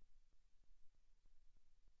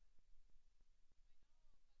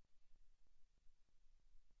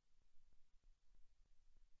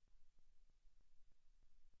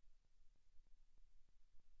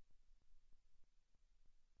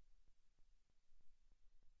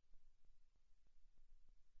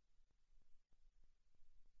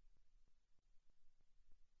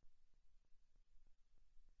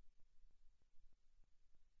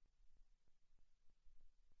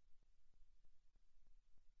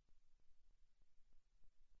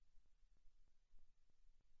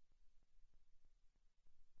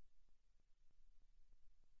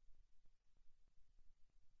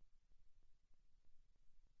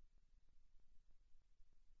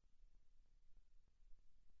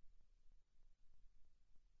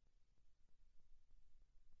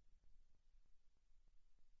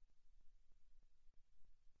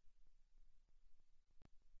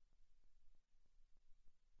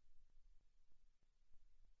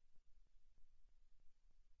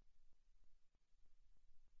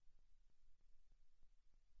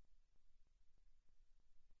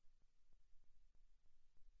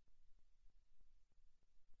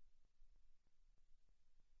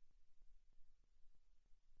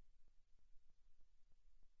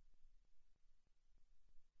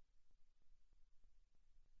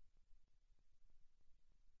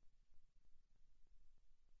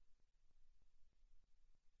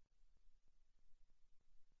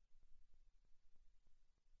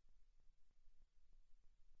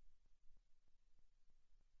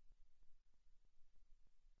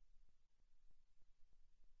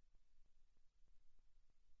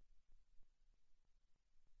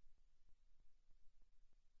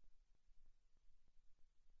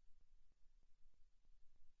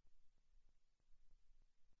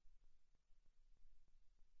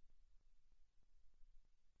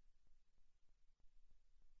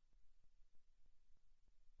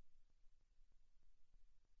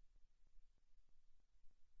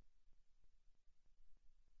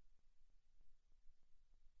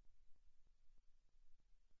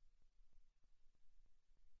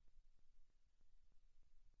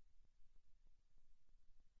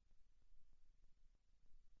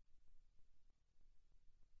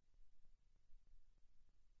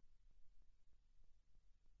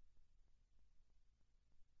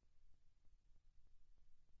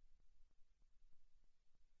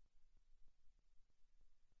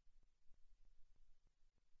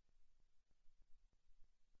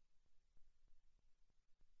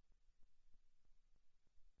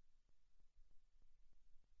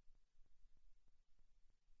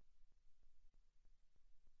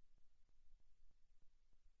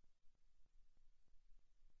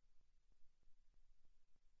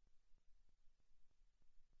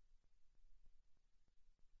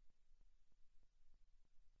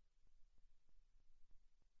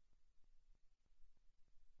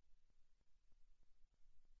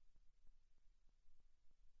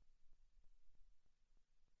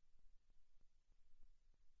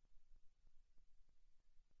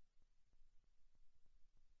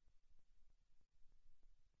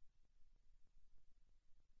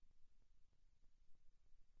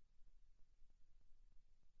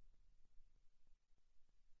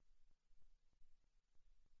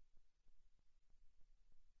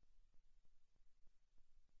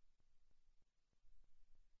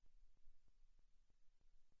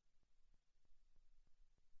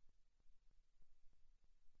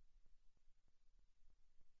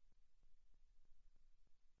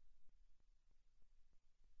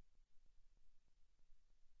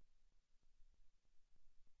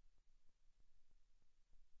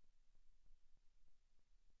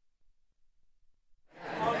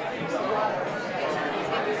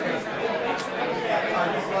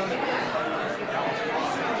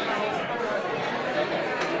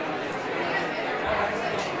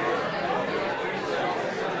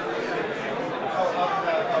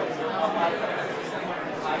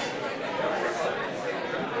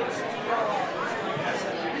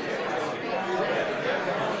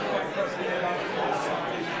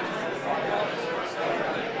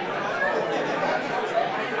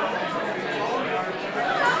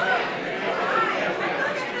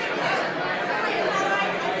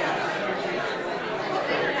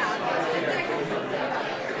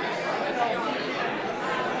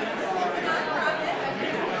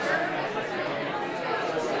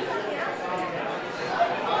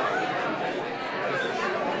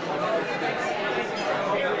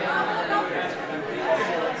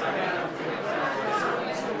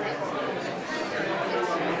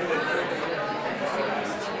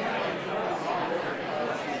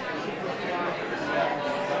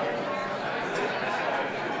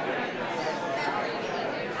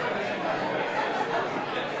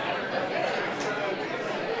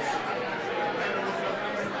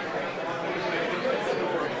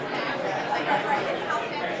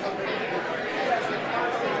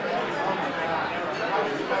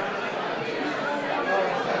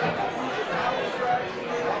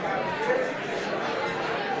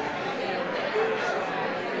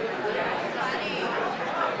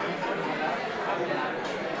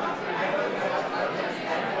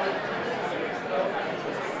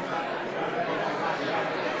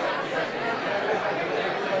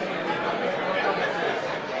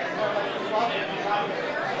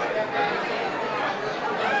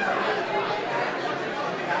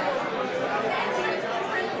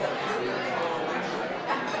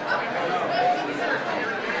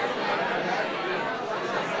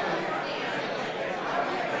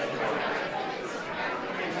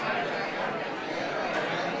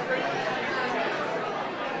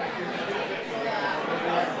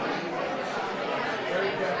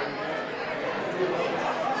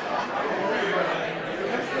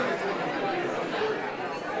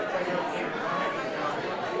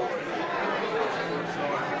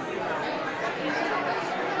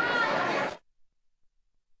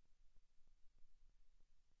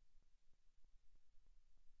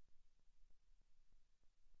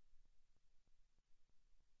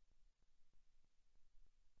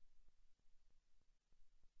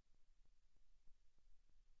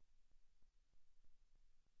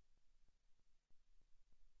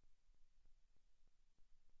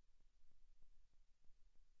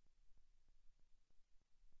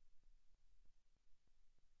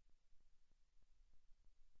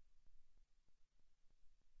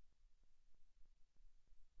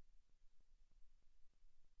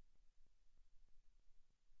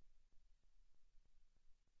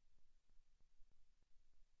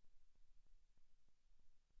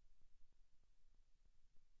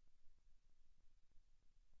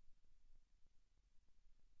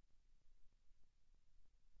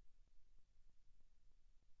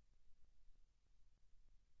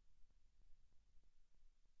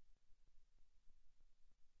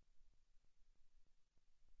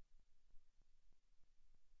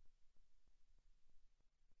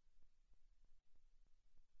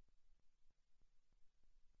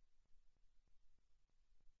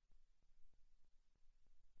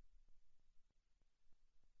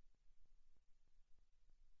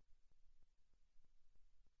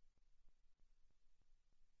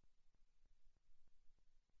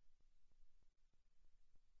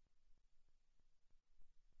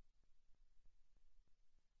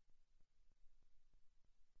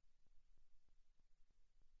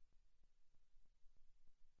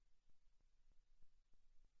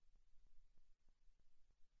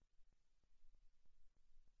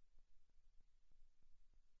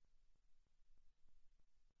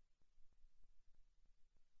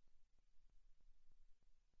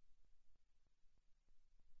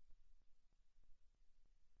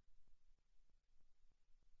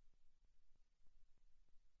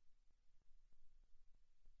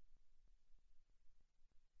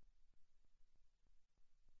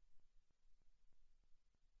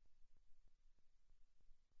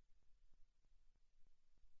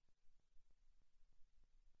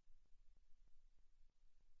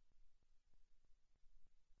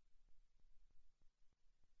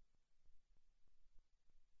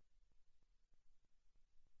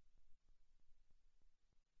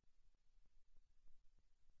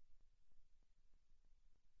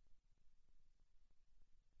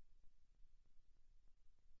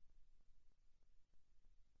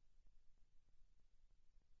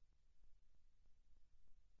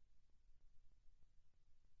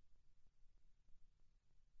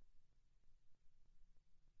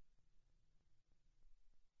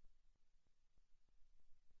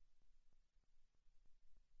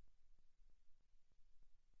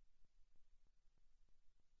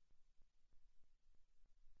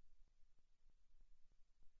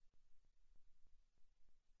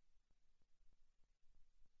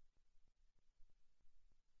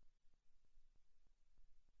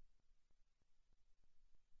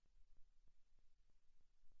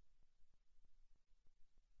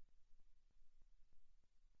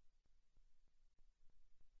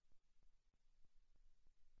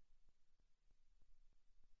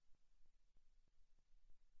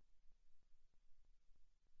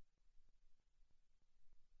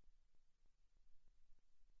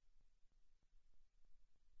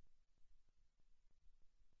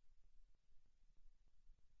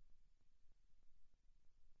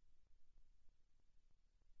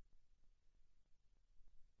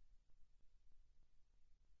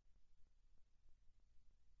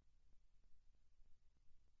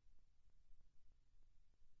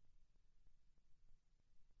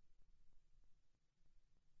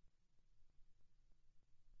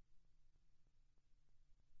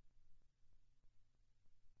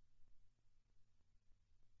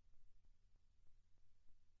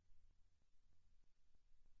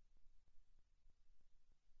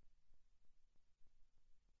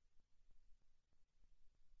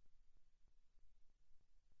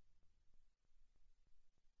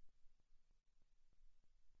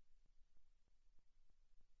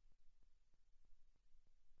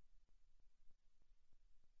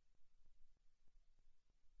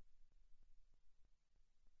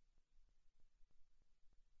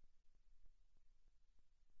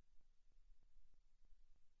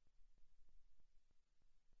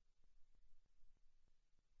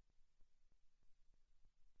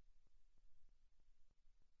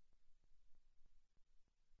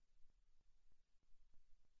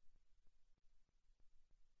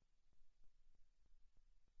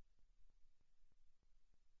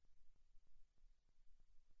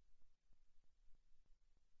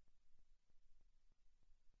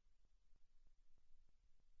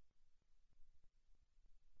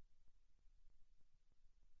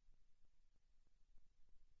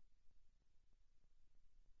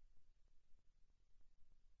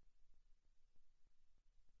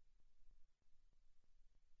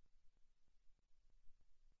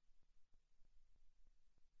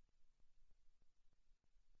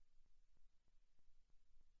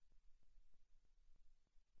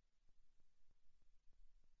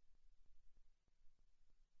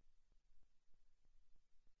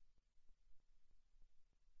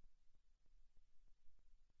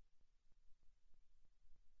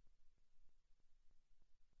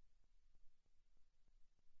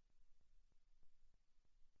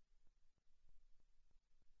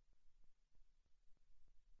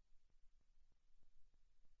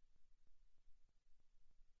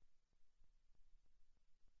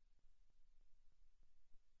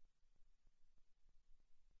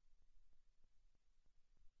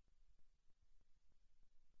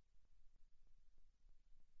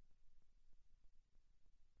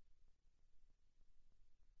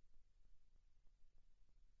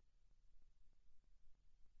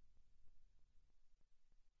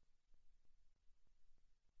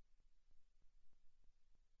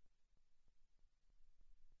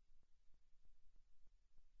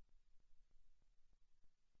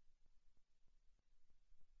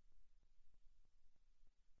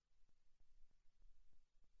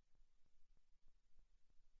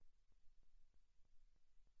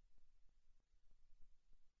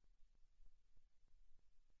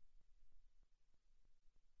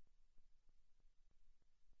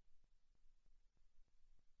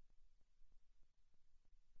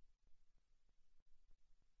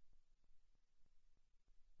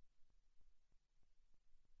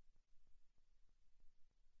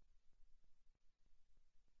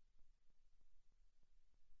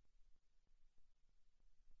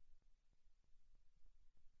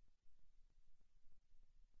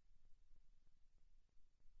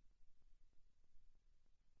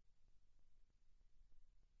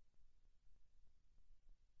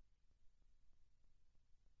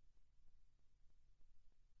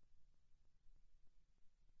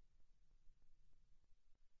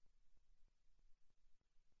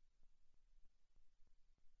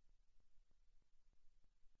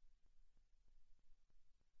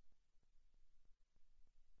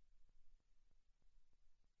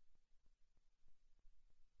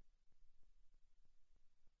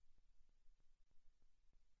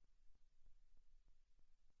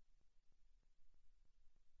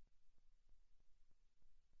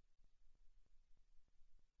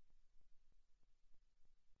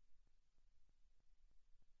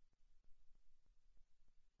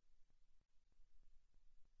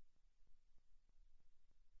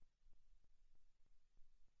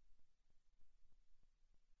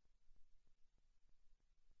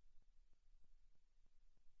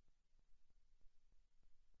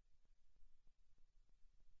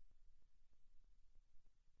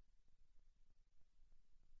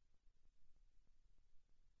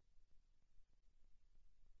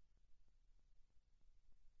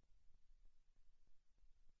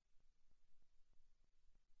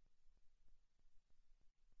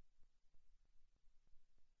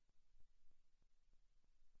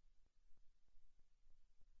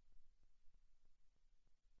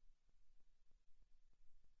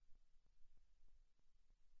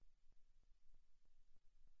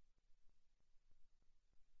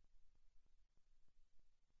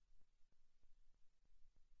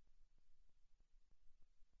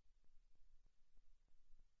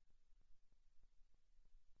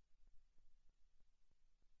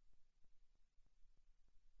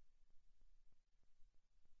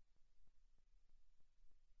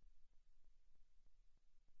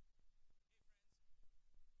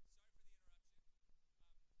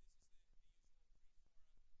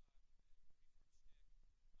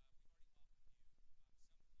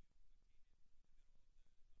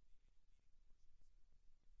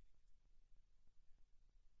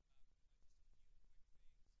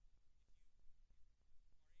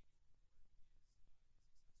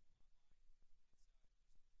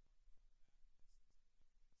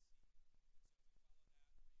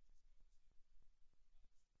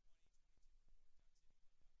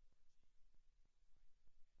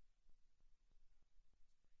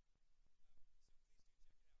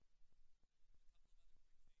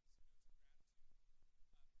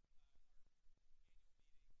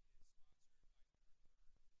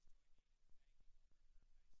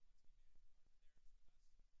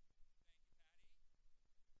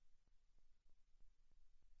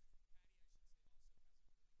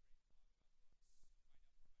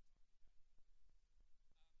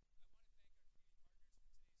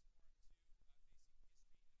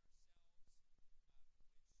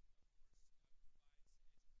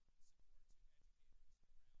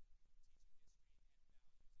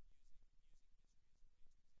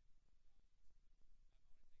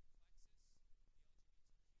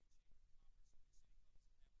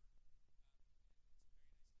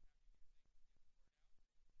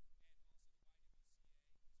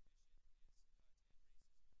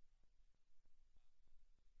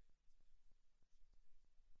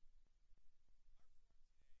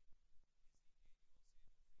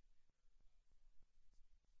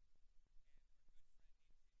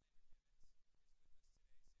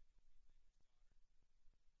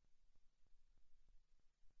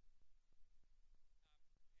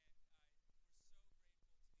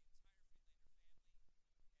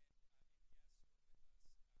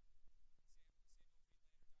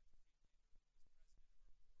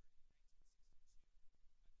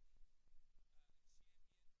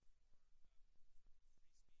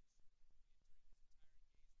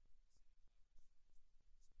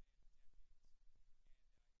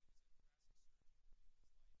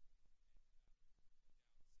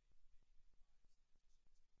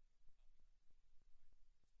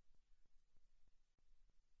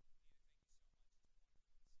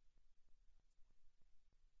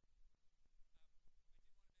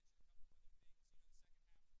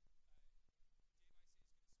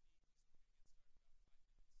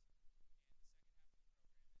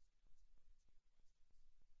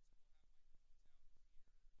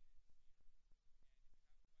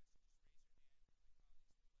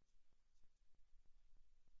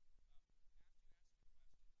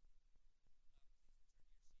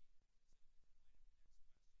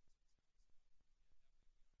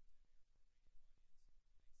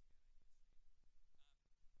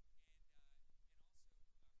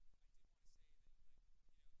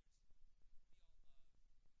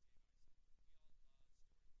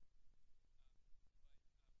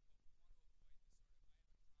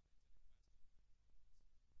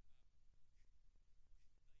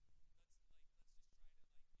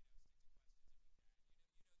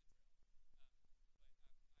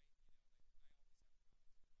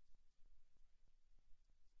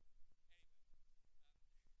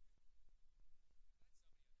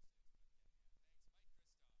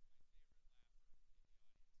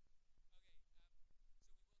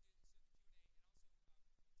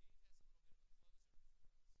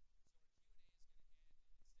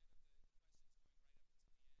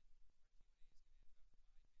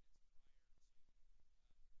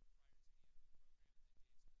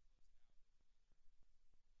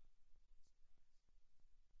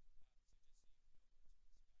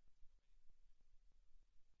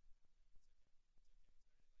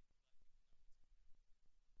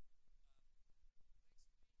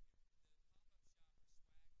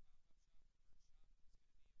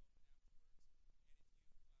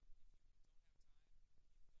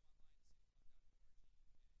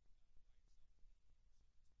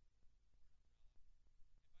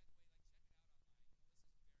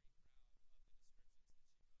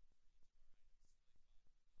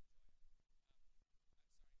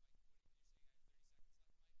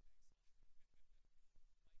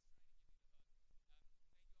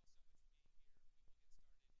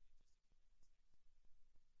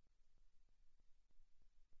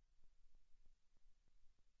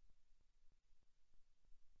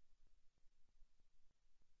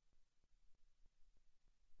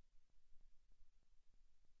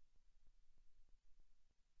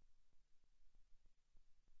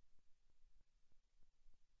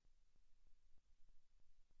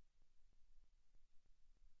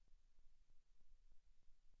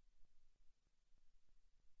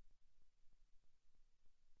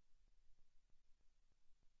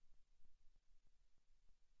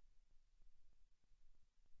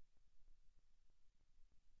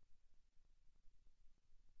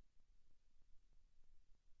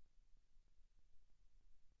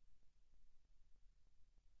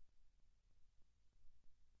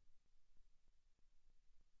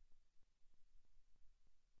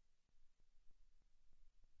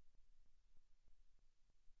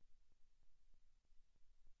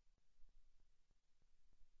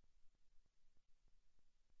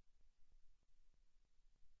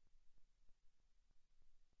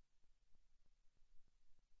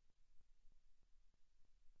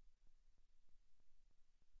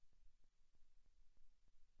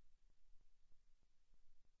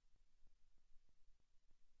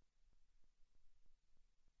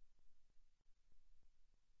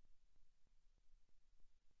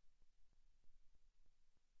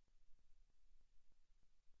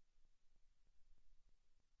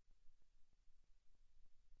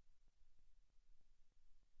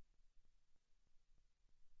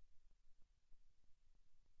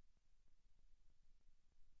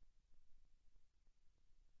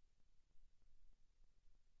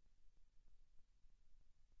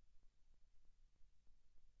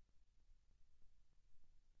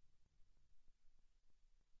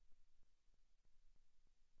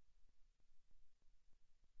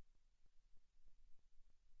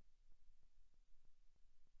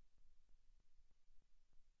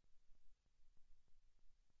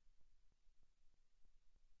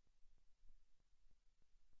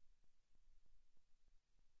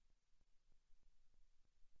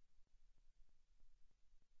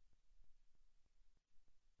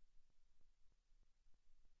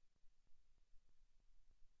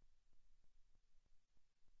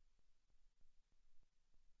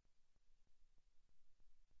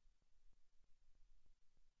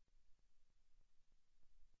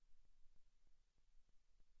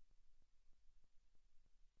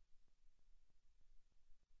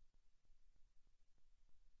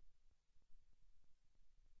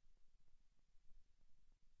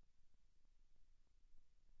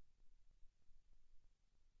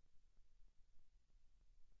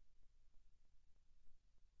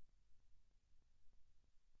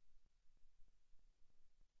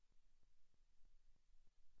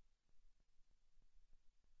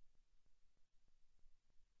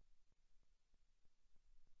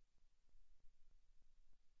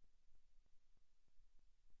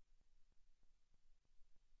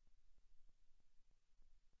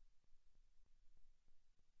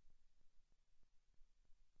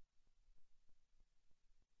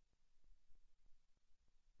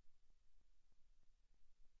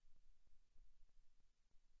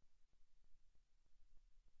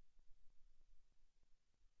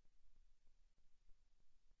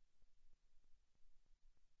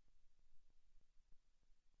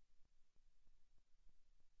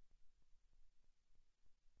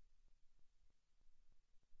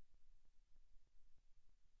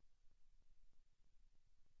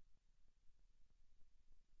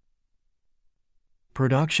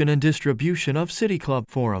 Production and distribution of City Club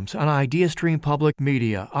forums on IdeaStream Public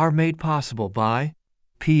Media are made possible by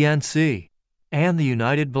PNC and the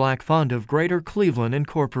United Black Fund of Greater Cleveland,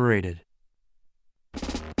 Incorporated.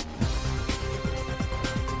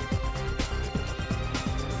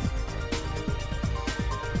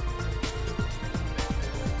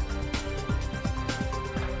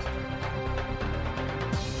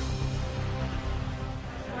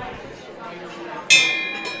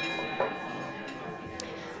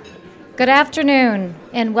 Good afternoon,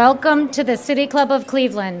 and welcome to the City Club of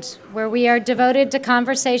Cleveland, where we are devoted to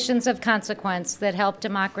conversations of consequence that help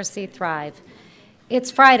democracy thrive.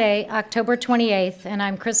 It's Friday, October 28th, and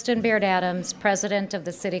I'm Kristen Beard-Adams, President of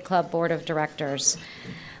the City Club Board of Directors.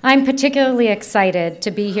 I'm particularly excited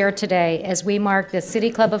to be here today as we mark the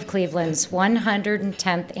City Club of Cleveland's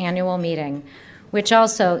 110th annual meeting, which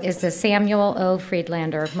also is the Samuel O.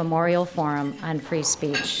 Friedlander Memorial Forum on Free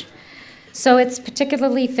Speech. So it's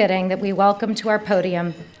particularly fitting that we welcome to our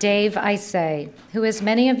podium Dave Isay, who, as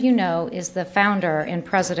many of you know, is the founder and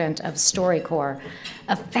president of StoryCorps,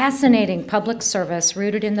 a fascinating public service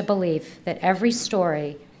rooted in the belief that every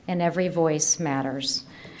story and every voice matters.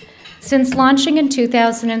 Since launching in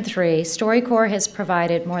 2003, StoryCorps has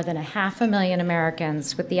provided more than 500,000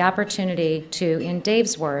 Americans with the opportunity to, in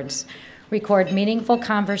Dave's words, record meaningful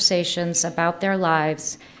conversations about their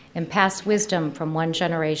lives and pass wisdom from one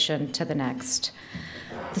generation to the next.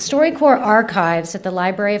 The StoryCorps Archives at the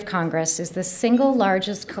Library of Congress is the single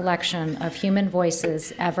largest collection of human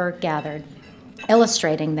voices ever gathered,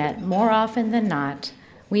 illustrating that more often than not,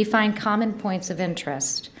 we find common points of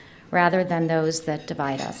interest rather than those that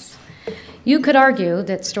divide us. You could argue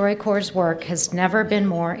that StoryCorps' work has never been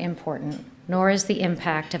more important, nor is the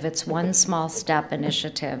impact of its One Small Step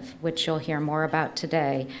initiative, which you'll hear more about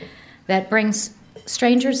today, that brings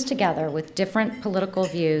strangers together with different political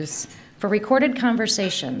views for recorded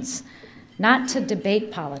conversations, not to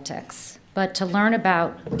debate politics, but to learn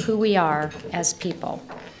about who we are as people.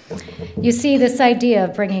 You see, this idea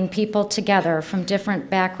of bringing people together from different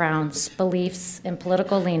backgrounds, beliefs, and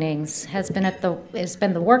political leanings has been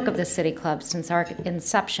the work of the City Club since our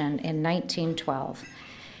inception in 1912.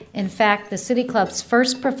 In fact, the City Club's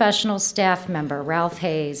first professional staff member, Ralph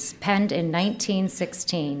Hayes, penned in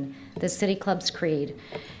 1916 the City Club's creed,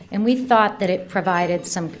 and we thought that it provided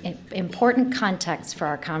some important context for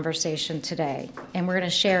our conversation today, and we're going to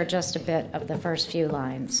share just a bit of the first few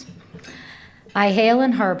lines. I hail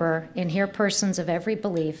and harbor and hear persons of every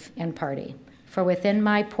belief and party, for within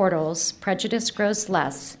my portals prejudice grows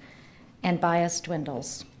less and bias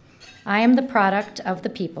dwindles. I am the product of the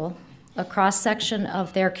people, a cross-section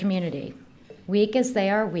of their community, weak as they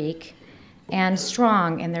are weak and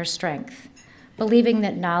strong in their strength, believing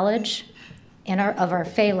that knowledge of our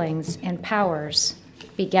failings and powers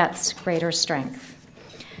begets greater strength.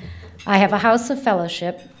 I have a house of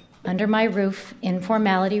fellowship. Under my roof,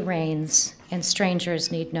 informality reigns, and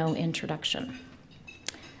strangers need no introduction.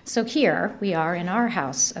 So here we are in our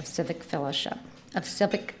house of civic fellowship, of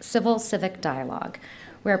civil civic dialogue,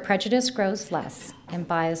 where prejudice grows less and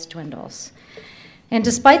bias dwindles. And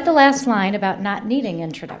despite the last line about not needing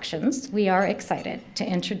introductions, we are excited to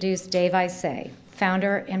introduce Dave Isay,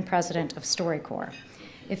 founder and president of StoryCorps.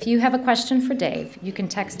 If you have a question for Dave, you can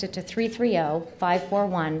text it to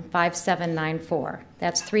 330-541-5794.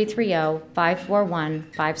 That's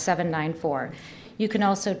 330-541-5794. You can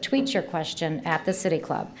also tweet your question at the City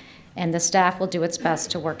Club, and the staff will do its best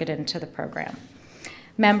to work it into the program.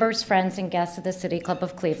 Members, friends, and guests of the City Club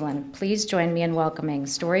of Cleveland, please join me in welcoming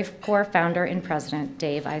StoryCorps founder and president,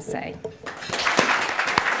 Dave Isay.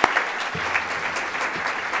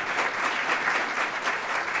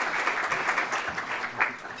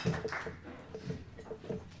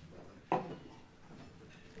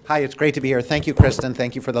 Hi, it's great to be here. Thank you, Kristen.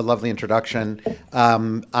 Thank you for the lovely introduction.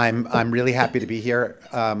 I'm really happy to be here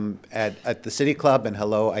at the City Club, and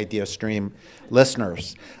hello, IdeaStream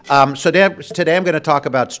listeners. So today I'm going to talk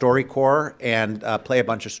about StoryCorps and play a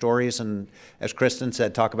bunch of stories, and as Kristen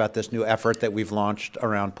said, talk about this new effort that we've launched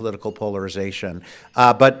around political polarization.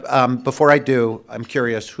 But before I do, I'm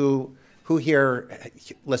curious, who here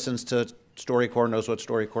listens to StoryCorps, knows what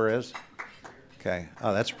StoryCorps is? Okay.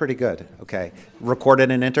 Oh, that's pretty good. Okay. Recorded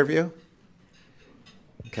an interview?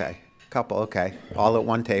 Okay. Couple. Okay. All at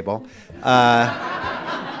one table. All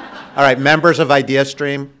right. Members of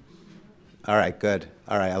IdeaStream? All right. Good.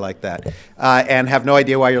 All right. I like that. And have no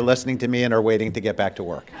idea why you're listening to me and are waiting to get back to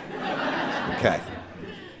work. Okay.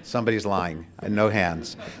 Somebody's lying. No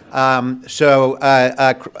hands. So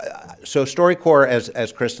StoryCorps,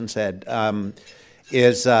 as Kristen said,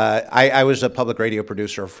 is I was a public radio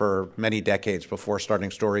producer for many decades before starting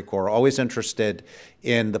StoryCorps, always interested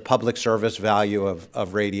in the public service value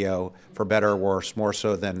of radio, for better or worse, more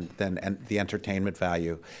so than the entertainment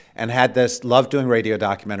value. And loved doing radio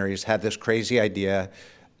documentaries, had this crazy idea.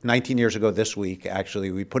 19 years ago this week, actually,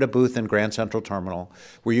 we put a booth in Grand Central Terminal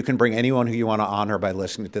where you can bring anyone who you want to honor by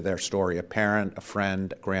listening to their story, a parent, a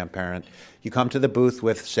friend, a grandparent. You come to the booth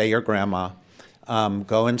with, say, your grandma.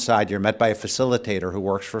 Go inside, you're met by a facilitator who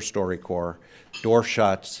works for StoryCorps, door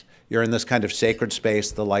shuts, you're in this kind of sacred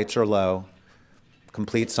space, the lights are low,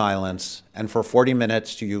 complete silence, and for 40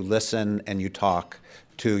 minutes you listen and you talk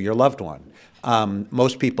to your loved one.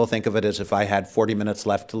 Most people think of it as, if I had 40 minutes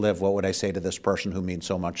left to live, what would I say to this person who means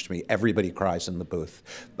so much to me? Everybody cries in the booth.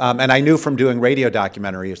 And I knew from doing radio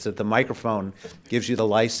documentaries that the microphone gives you the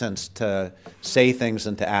license to say things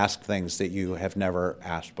and to ask things that you have never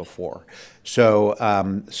asked before. So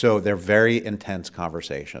they're very intense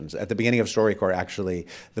conversations. At the beginning of StoryCorps, actually,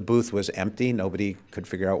 the booth was empty. Nobody could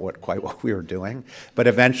figure out quite what we were doing. But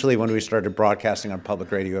eventually, when we started broadcasting on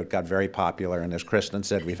public radio, it got very popular. And as Kristen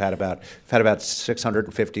said, we've had about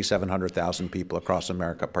 650, 700,000 people across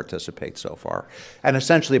America participate so far. And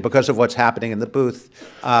essentially, because of what's happening in the booth,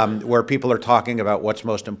 where people are talking about what's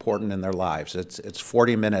most important in their lives, it's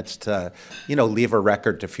 40 minutes to, leave a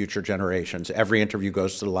record to future generations. Every interview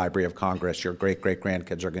goes to the Library of Congress. Your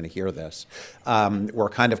great-great-grandkids are going to hear this. We're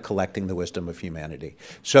kind of collecting the wisdom of humanity.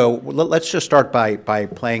 So let's just start by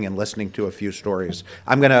playing and listening to a few stories.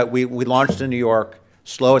 We launched in New York,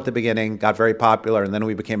 slow at the beginning, got very popular, and then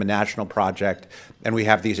we became a national project. And we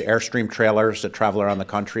have these Airstream trailers that travel around the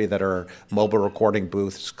country that are mobile recording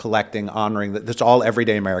booths, collecting, honoring, that's all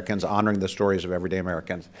everyday Americans, honoring the stories of everyday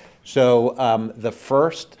Americans. So the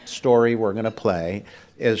first story we're going to play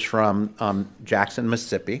is from Jackson,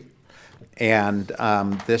 Mississippi. And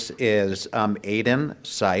this is Aiden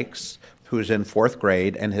Sykes, who's in 4th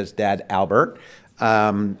grade, and his dad, Albert.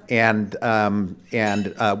 We're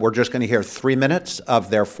just going to hear 3 minutes of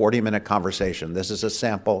their 40-minute conversation. This is a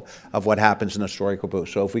sample of what happens in a StoryCorps booth.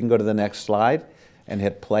 So if we can go to the next slide and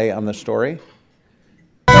hit play on the story.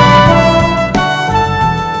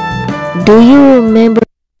 Do you remember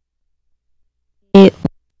it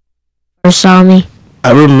or saw me?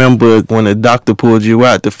 I remember when the doctor pulled you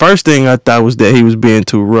out, the first thing I thought was that he was being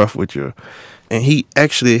too rough with you. And he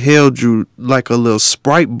actually held you like a little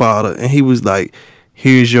Sprite bottle, and he was like,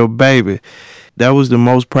 "Here's your baby." That was the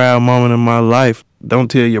most proud moment of my life. Don't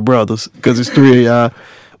tell your brothers, because it's 3 of y'all.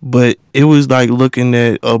 But it was like looking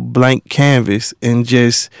at a blank canvas and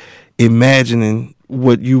just imagining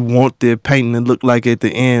what you want the painting to look like at the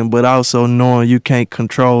end, but also knowing you can't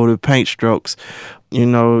control the paint strokes.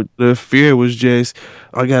 The fear was just,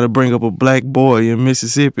 I got to bring up a black boy in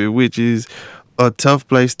Mississippi, which is a tough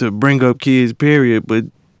place to bring up kids, period. But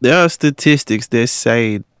there are statistics that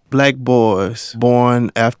say black boys born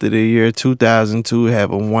after the year 2002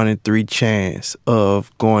 have a 1 in 3 chance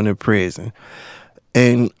of going to prison.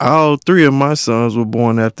 And all 3 of my sons were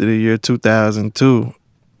born after the year 2002.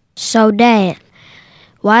 So, Dad,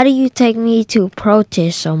 why do you take me to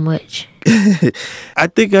protest so much? I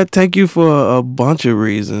think I take you for a bunch of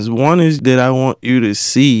reasons. One is that I want you to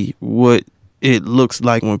see what it looks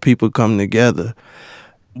like when people come together,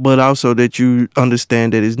 but also that you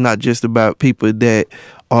understand that it's not just about people that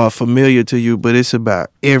are familiar to you, but it's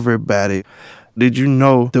about everybody. Did you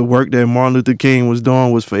know the work that Martin Luther King was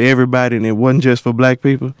doing was for everybody and it wasn't just for black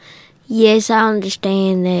people? Yes, I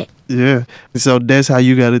understand that. Yeah. So that's how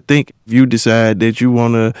you got to think. If you decide that you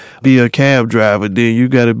want to be a cab driver, then you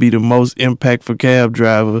got to be the most impactful cab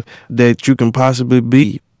driver that you can possibly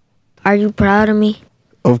be. Are you proud of me?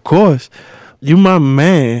 Of course. You my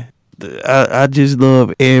man. I just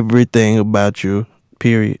love everything about you,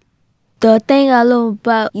 period. The thing I love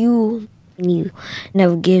about you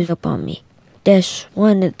never give up on me. That's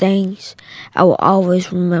one of the things I will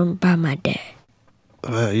always remember about my dad.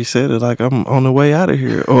 You said it like I'm on the way out of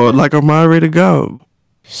here, or like I'm already gone.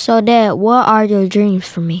 So, Dad, what are your dreams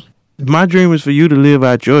for me? My dream is for you to live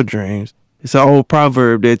out your dreams. It's an old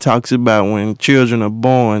proverb that talks about when children are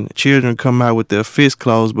born, children come out with their fists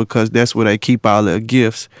closed because that's where they keep all their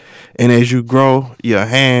gifts. And as you grow, your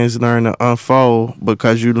hands learn to unfold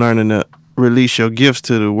because you're learning to release your gifts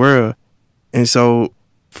to the world. And so,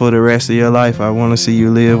 for the rest of your life, I want to see you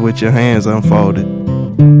live with your hands unfolded.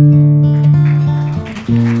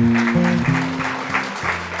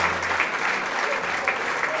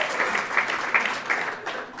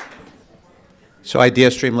 So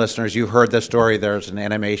IdeaStream listeners, you heard the story. There's an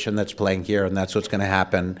animation that's playing here, and that's what's going to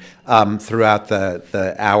happen throughout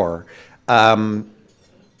the hour.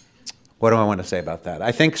 What do I want to say about that?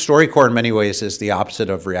 I think StoryCorps in many ways is the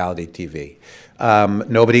opposite of reality TV.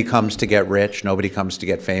 Nobody comes to get rich, nobody comes to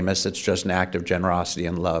get famous, it's just an act of generosity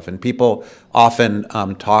and love. And people often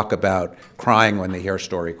talk about crying when they hear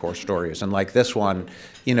StoryCorps stories. And like this one,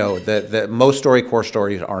 you know, most StoryCorps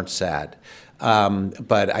stories aren't sad.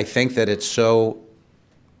 But I think that it's so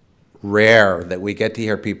rare that we get to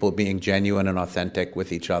hear people being genuine and authentic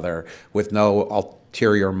with each other with no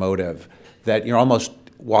ulterior motive, that you're almost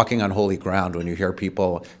walking on holy ground when you hear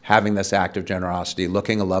people having this act of generosity,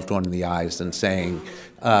 looking a loved one in the eyes and saying,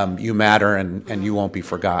 you matter and you won't be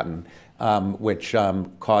forgotten, which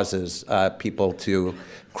causes people to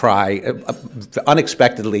cry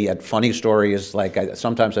unexpectedly at funny stories. Like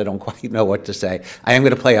sometimes I don't quite know what to say. I am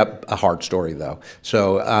going to play a hard story though,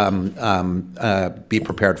 so be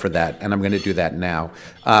prepared for that, and I'm going to do that now.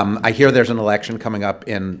 I hear there's an election coming up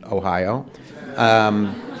in Ohio.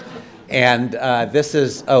 And this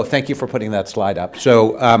is, oh, thank you for putting that slide up.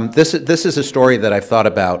 So this is a story that I've thought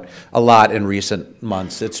about a lot in recent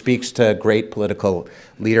months. It speaks to great political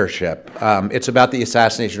leadership. It's about the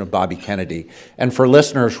assassination of Bobby Kennedy. And for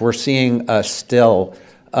listeners, we're seeing a still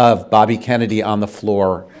of Bobby Kennedy on the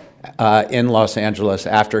floor in Los Angeles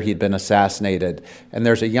after he'd been assassinated. And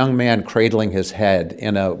there's a young man cradling his head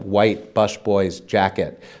in a white busboy's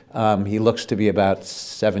jacket. He looks to be about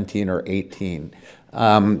 17 or 18.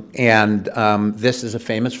 This is a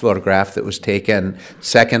famous photograph that was taken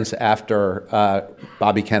seconds after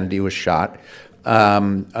Bobby Kennedy was shot.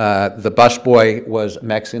 The busboy was a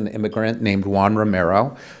Mexican immigrant named Juan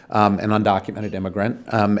Romero, an undocumented immigrant.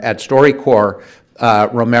 At StoryCorps,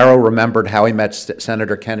 Romero remembered how he met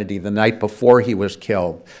Senator Kennedy the night before he was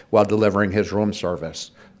killed while delivering his room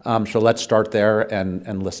service. So let's start there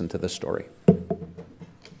and listen to this story.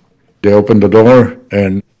 They opened the door,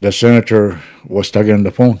 and the senator was talking on the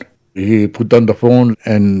phone. He put down the phone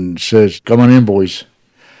and says, "Come on in, boys."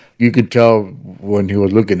 You could tell when he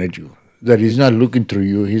was looking at you that he's not looking through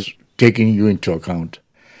you, he's taking you into account.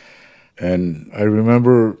 And I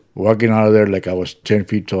remember walking out of there like I was 10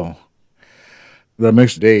 feet tall. The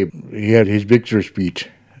next day, he had his victory speech.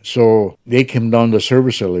 So they came down the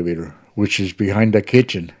service elevator, which is behind the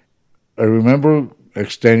kitchen. I remember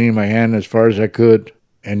extending my hand as far as I could.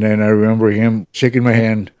 And then I remember him shaking my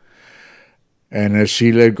hand, and as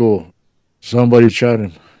he let go, somebody shot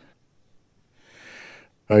him.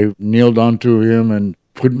 I kneeled onto him and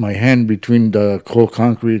put my hand between the cold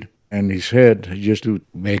concrete and his head just to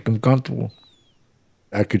make him comfortable.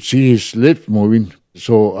 I could see his lips moving,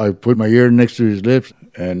 so I put my ear next to his lips,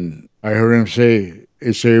 and I heard him say,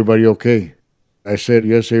 "Is everybody okay?" I said,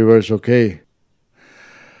 "Yes, everybody's okay."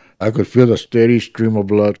 I could feel a steady stream of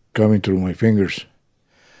blood coming through my fingers.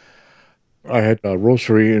 I had a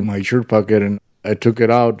rosary in my shirt pocket, and I took it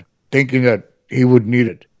out, thinking that he would need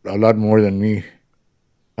it a lot more than me.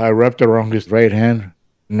 I wrapped it around his right hand,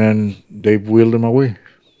 and then they wheeled him away.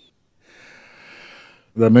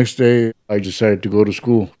 The next day, I decided to go to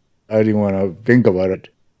school. I didn't want to think about it.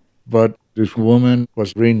 But this woman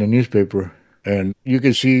was reading the newspaper, and you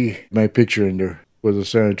can see my picture in there with the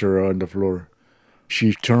senator on the floor.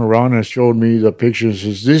 She turned around and showed me the picture and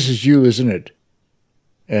says, "This is you, isn't it?"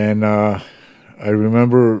 And I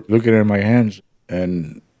remember looking at my hands,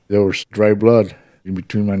 and there was dry blood in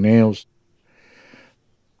between my nails.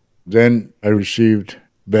 Then I received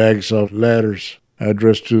bags of letters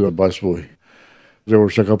addressed to the busboy. There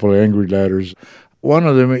was a couple of angry letters. One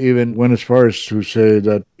of them even went as far as to say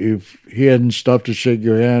that if he hadn't stopped to shake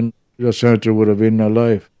your hand, the senator would have been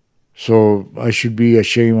alive. So I should be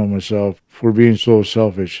ashamed of myself for being so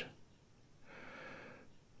selfish.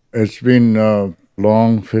 It's been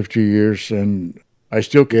long 50 years, and I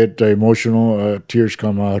still get emotional, tears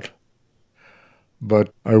come out.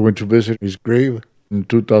 But I went to visit his grave in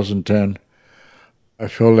 2010. I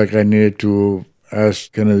felt like I needed to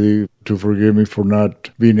ask Kennedy to forgive me for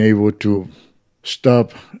not being able to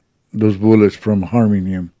stop those bullets from harming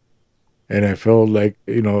him. And I felt like,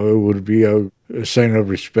 it would be a sign of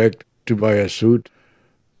respect to buy a suit.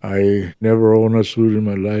 I never owned a suit in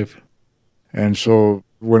my life. And so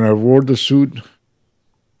when I wore the suit,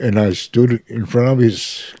 and I stood in front of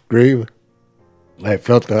his grave, I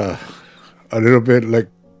felt a little bit like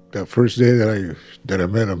the first day that I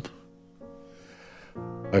met him.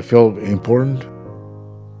 I felt important,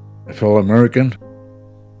 I felt American,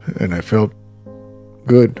 and I felt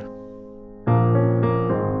good.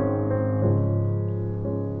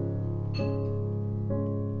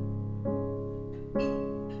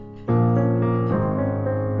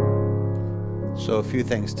 So a few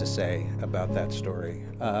things to say about that story.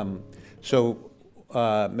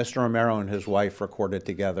 Mr. Romero and his wife recorded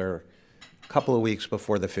together couple of weeks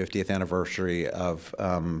before the 50th anniversary of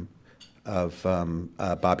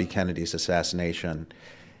Bobby Kennedy's assassination.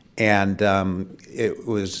 And it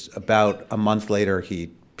was about a month later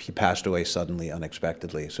he passed away suddenly,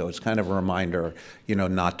 unexpectedly. So it's kind of a reminder,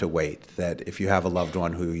 not to wait, that if you have a loved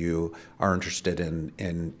one who you are interested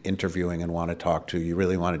in interviewing and want to talk to, you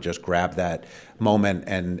really want to just grab that moment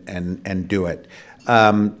and do it.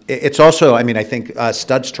 It's also, I think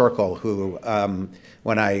Studs Terkel, who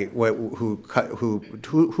who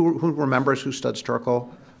remembers who Studs Terkel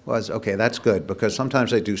was? Okay, that's good, because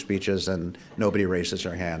sometimes I do speeches and nobody raises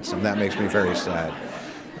their hands, and that makes me very sad.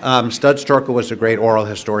 Studs Terkel was a great oral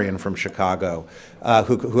historian from Chicago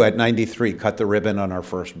who at 93 cut the ribbon on our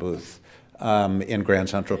first booth in Grand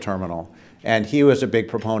Central Terminal. And he was a big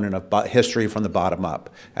proponent of history from the bottom up.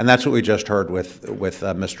 And that's what we just heard with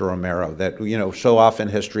Mr. Romero, that, so often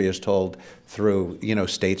history is told through,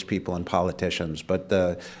 statespeople and politicians, but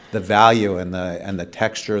the value and the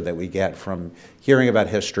texture that we get from hearing about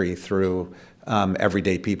history through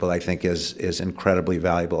everyday people, I think, is incredibly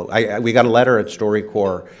valuable. We got a letter at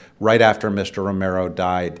StoryCorps right after Mr. Romero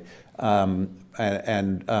died,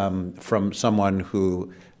 from someone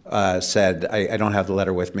who said, I don't have the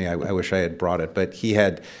letter with me, I wish I had brought it, but he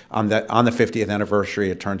had, on the 50th anniversary,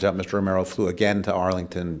 it turns out Mr. Romero flew again to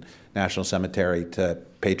Arlington National Cemetery to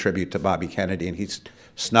pay tribute to Bobby Kennedy, and he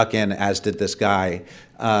snuck in, as did this guy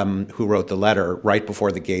who wrote the letter, right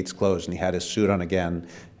before the gates closed, and he had his suit on again,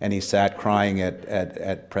 and he sat crying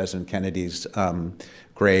at President Kennedy's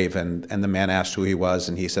grave, and the man asked who he was,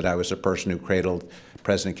 and he said, I was the person who cradled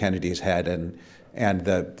President Kennedy's head, and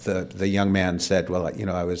the young man said, well,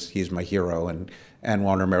 he's my hero, and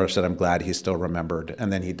Juan Romero said, I'm glad he's still remembered,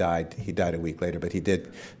 and then he died a week later, but he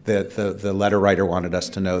did, the letter writer wanted us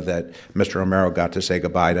to know that Mr. Romero got to say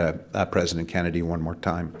goodbye to President Kennedy one more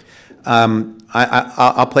time.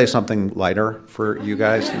 I'll play something lighter for you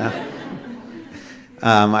guys now.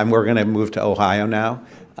 We're going to move to Ohio now.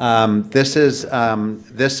 This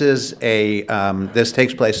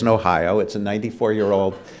takes place in Ohio. It's a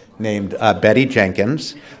 94-year-old named Betty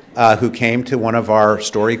Jenkins, who came to one of our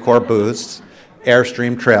StoryCorps booths,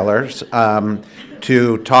 Airstream Trailers,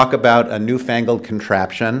 to talk about a newfangled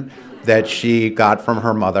contraption that she got from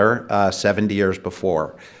her mother 70 years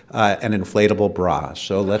before, an inflatable bra.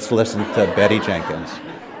 So let's listen to Betty Jenkins.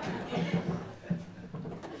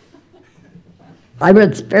 I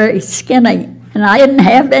was very skinny, and I didn't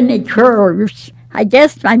have any curves. I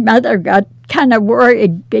guess my mother got kind of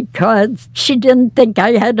worried because she didn't think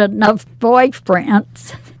I had enough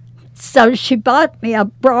boyfriends. So she bought me a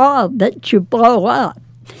bra that you blow up.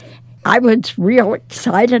 I was real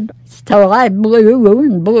excited, so I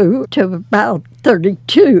blew to about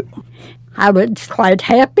 32. I was quite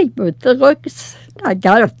happy with the looks. I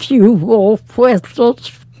got a few wolf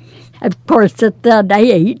whistles. Of course, at that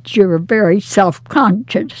age, you're very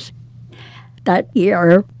self-conscious. That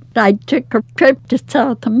year, I took a trip to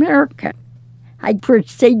South America. I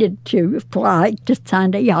proceeded to fly to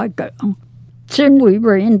Santiago. Soon we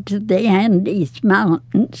were into the Andes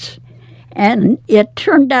Mountains, and it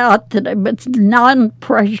turned out that it was a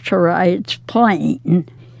non-pressurized plane,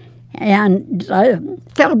 and I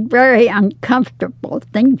felt very uncomfortable.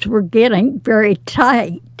 Things were getting very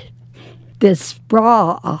tight. This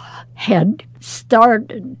bra had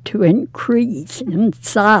started to increase in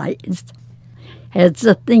size. As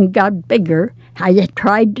the thing got bigger, I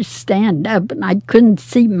tried to stand up, and I couldn't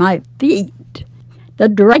see my feet. The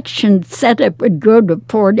directions said it would go to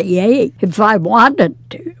 48 if I wanted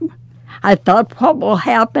to. I thought, what will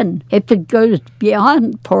happen if it goes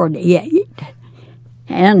beyond 48?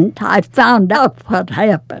 And I found out what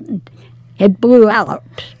happened. It blew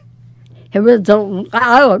out. It was a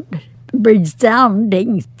loud,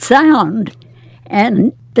 resounding sound,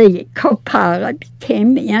 and the co-pilot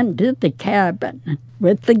came into the cabin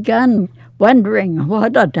with the gun, wondering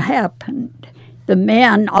what had happened. The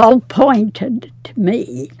men all pointed to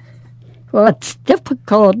me. Well, it's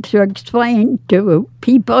difficult to explain to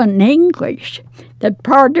people in English that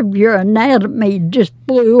part of your anatomy just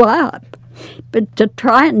blew up, but to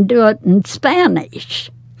try and do it in Spanish,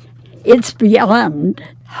 it's beyond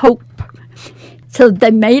hope. So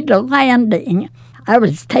they made a landing. I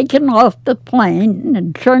was taken off the plane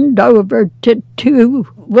and turned over to 2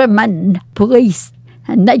 women police,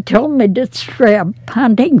 and they told me to strip,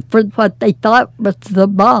 hunting for what they thought was the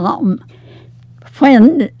bomb.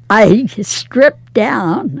 When I stripped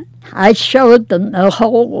down, I showed them the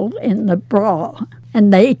hole in the bra,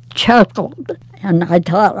 and they chuckled. And I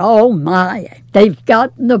thought, oh my, they've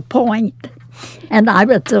gotten the point. And I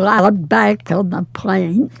was allowed back on the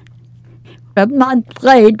plane. A month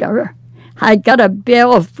later, I got a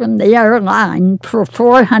bill from the airline for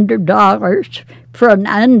 $400 for an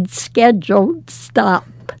unscheduled stop.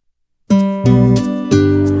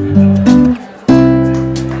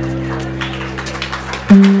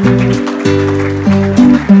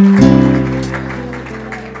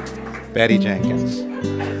 Betty Jenkins.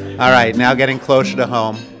 All right, now getting closer to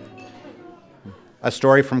home. A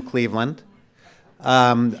story from Cleveland.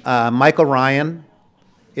 Michael Ryan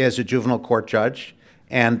is a juvenile court judge,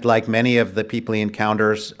 and like many of the people he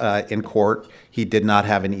encounters in court, he did not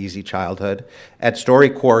have an easy childhood. At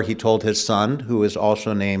StoryCorps, he told his son, who is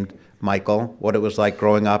also named Michael, what it was like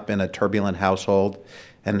growing up in a turbulent household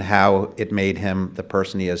and how it made him the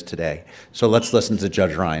person he is today. So let's listen to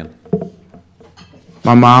Judge Ryan.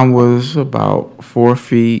 My mom was about 4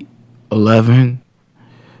 feet 11.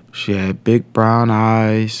 She had big brown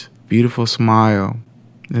eyes, beautiful smile,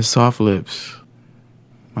 and soft lips.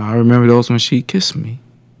 I remember those when she kissed me.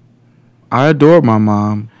 I adored my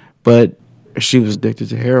mom, but she was addicted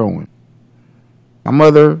to heroin. My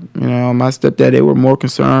mother, my stepdad, they were more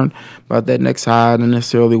concerned about that next high than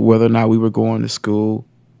necessarily whether or not we were going to school.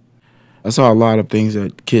 I saw a lot of things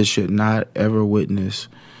that kids should not ever witness.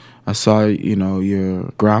 I saw, your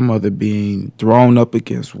grandmother being thrown up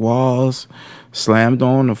against walls, slammed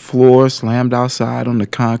on the floor, slammed outside on the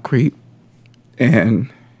concrete. And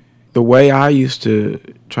the way I used to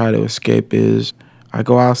try to escape is I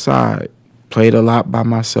go outside, played a lot by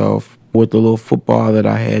myself with the little football that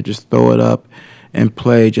I had, just throw it up and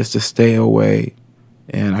play just to stay away.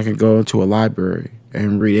 And I could go into a library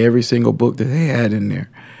and read every single book that they had in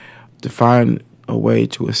there to find a way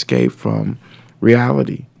to escape from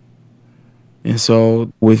reality. And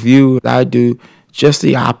so with you, I do just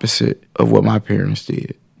the opposite of what my parents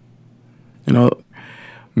did.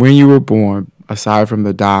 When you were born, aside from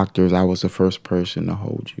the doctors, I was the first person to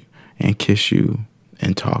hold you and kiss you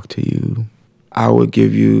and talk to you. I would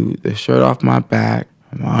give you the shirt off my back,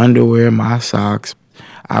 my underwear, my socks.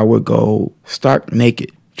 I would go stark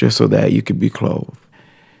naked just so that you could be clothed.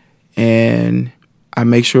 And I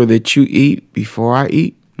make sure that you eat before I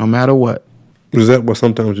eat, no matter what. Is that why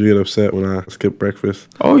sometimes you get upset when I skip breakfast?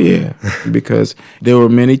 Oh, yeah, because there were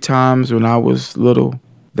many times when I was little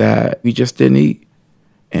that we just didn't eat.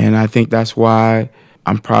 And I think that's why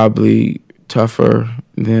I'm probably tougher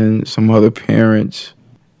than some other parents.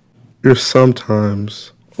 You're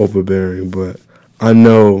sometimes overbearing, but I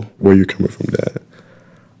know where you're coming from, Dad.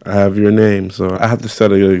 I have your name, so I have to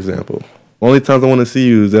set a good example. Only times I want to see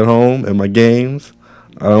you is at home, at my games.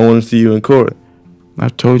 I don't want to see you in court.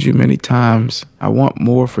 I've told you many times, I want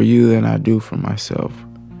more for you than I do for myself.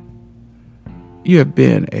 You have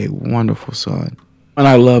been a wonderful son, and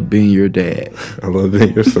I love being your dad. I love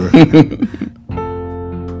being your son.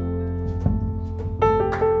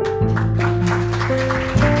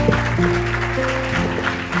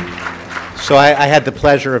 So I had the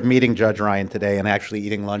pleasure of meeting Judge Ryan today and actually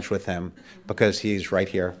eating lunch with him because he's right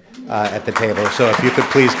here at the table. So if you could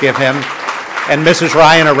please give him and Mrs.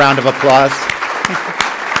 Ryan a round of applause.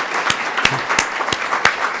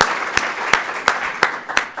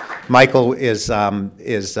 Michael is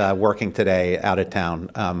working today out of town.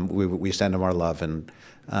 We send him our love, and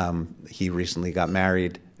he recently got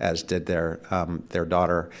married, as did their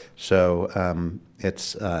daughter. So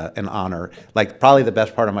it's an honor. Like, probably the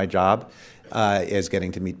best part of my job is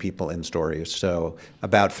getting to meet people in stories. So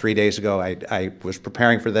about 3 days ago, I was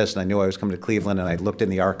preparing for this, and I knew I was coming to Cleveland, and I looked in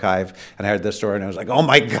the archive, and I heard this story, and I was like, oh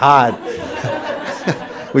my God.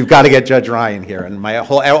 We've got to get Judge Ryan here, and my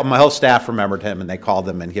whole staff remembered him, and they called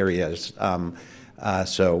him, and here he is.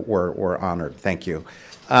 So we're honored. Thank you.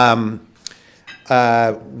 I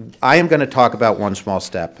am going to talk about one small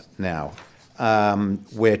step now,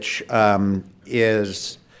 which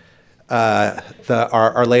is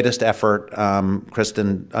our latest effort.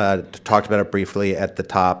 Kristen talked about it briefly at the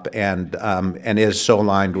top, and is so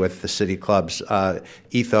aligned with the City Club's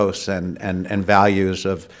ethos and values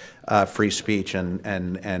of free speech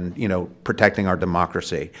and protecting our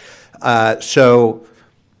democracy. So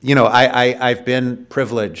I've been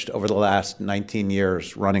privileged over the last 19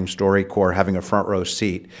 years running StoryCorps, having a front row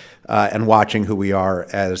seat and watching who we are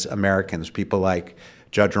as Americans, people like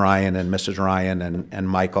Judge Ryan and Mrs. Ryan and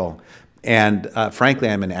Michael. And frankly,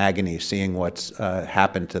 I'm in agony seeing what's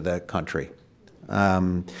happened to the country.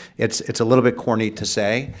 It's a little bit corny to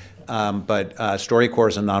say, but StoryCorps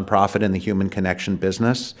is a nonprofit in the human connection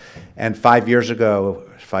business. And 6 years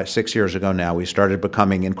ago now, we started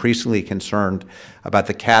becoming increasingly concerned about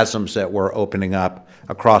the chasms that were opening up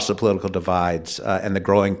across the political divides and the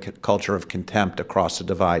growing culture of contempt across the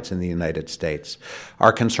divides in the United States.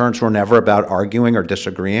 Our concerns were never about arguing or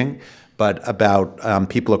disagreeing, but about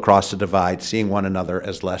people across the divide seeing one another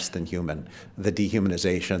as less than human, the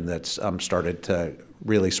dehumanization that's started to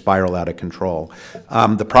really spiral out of control.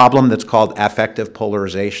 The problem that's called affective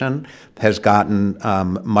polarization has gotten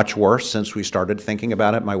much worse since we started thinking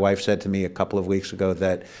about it. My wife said to me a couple of weeks ago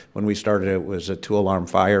that when we started it was a 2-alarm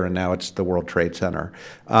fire, and now it's the World Trade Center.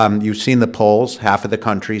 You've seen the polls. Half of the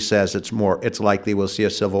country says it's likely we'll see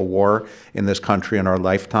a civil war in this country in our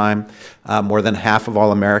lifetime. More than half of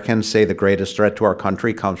all Americans say the greatest threat to our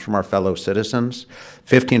country comes from our fellow citizens.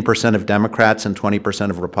 15% of Democrats and 20%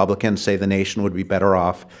 of Republicans say the nation would be better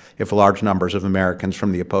off if large numbers of Americans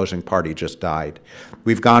from the opposing party just died.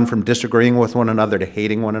 We've gone from disagreeing with one another to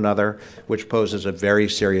hating one another, which poses a very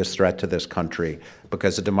serious threat to this country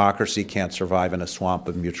because a democracy can't survive in a swamp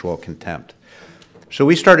of mutual contempt. So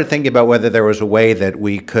we started thinking about whether there was a way that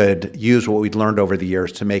we could use what we'd learned over the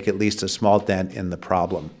years to make at least a small dent in the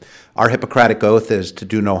problem. Our Hippocratic oath is to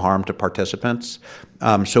do no harm to participants.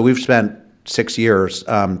 So we've spent 6 years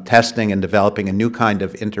testing and developing a new kind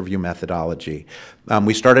of interview methodology.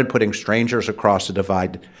 We started putting strangers across the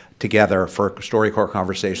divide together for StoryCorps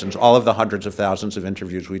conversations. All of the hundreds of thousands of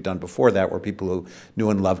interviews we'd done before that were people who knew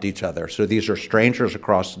and loved each other. So these are strangers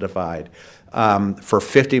across the divide for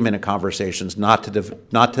 50-minute conversations, not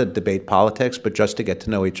to debate politics, but just to get to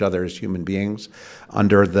know each other as human beings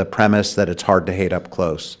under the premise that it's hard to hate up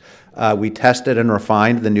close. We tested and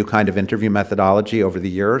refined the new kind of interview methodology over the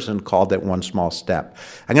years and called it One Small Step.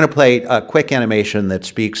 I'm going to play a quick animation that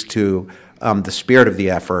speaks to the spirit of the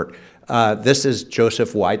effort. This is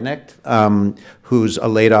Joseph Weidnicht, who's a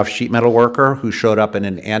laid-off sheet metal worker who showed up in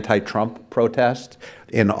an anti-Trump protest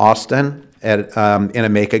in Austin in a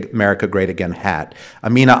Make America Great Again hat.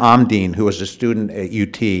 Amina Amdeen, who was a student at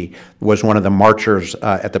UT, was one of the marchers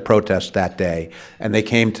at the protest that day, and they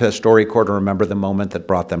came to StoryCorps to remember the moment that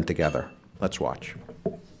brought them together. Let's watch.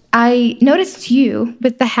 I noticed you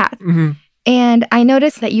with the hat, and I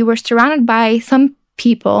noticed that you were surrounded by some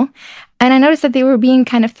people, and I noticed that they were being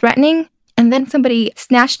kind of threatening, and then somebody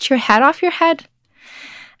snatched your hat off your head,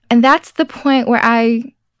 and that's the point where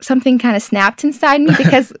something kind of snapped inside me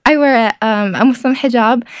because I wear a Muslim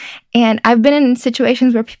hijab, and I've been in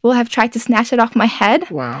situations where people have tried to snatch it off my head.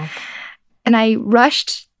 Wow. And I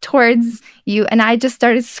rushed towards you, and I just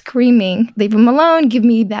started screaming, "Leave him alone, give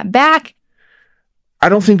me that back." I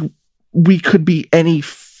don't think we could be any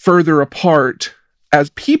further apart as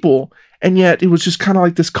people, and yet it was just kind of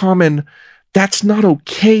like this common, that's not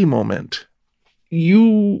okay moment.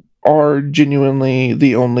 You are genuinely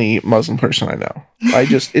the only Muslim person I know.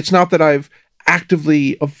 It's not that I've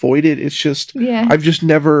actively avoided, it's just, I've just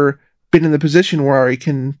never been in the position where I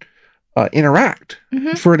can interact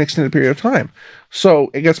for an extended period of time.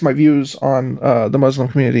 So I guess my views on the Muslim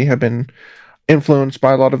community have been influenced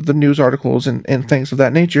by a lot of the news articles and things of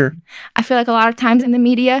that nature. I feel like a lot of times in the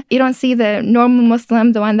media, you don't see the normal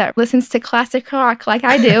Muslim, the one that listens to classic rock like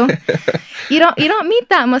I do. You don't meet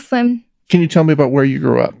that Muslim. Can you tell me about where you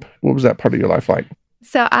grew up? What was that part of your life like?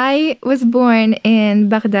 So I was born in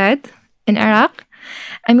Baghdad, in Iraq.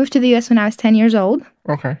 I moved to the U.S. when I was 10 years old.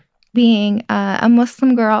 Okay. Being a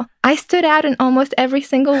Muslim girl, I stood out in almost every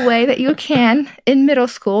single way that you can in middle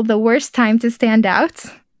school, the worst time to stand out.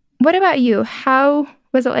 What about you? How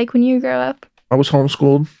was it like when you grew up? I was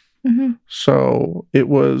homeschooled. So it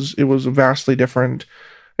was a vastly different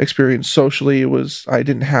experience. Socially, I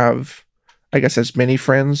didn't have, I guess, as many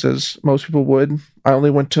friends as most people would. I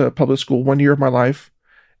only went to public school 1 year of my life,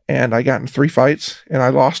 and I got in 3 fights, and I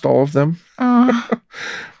lost all of them.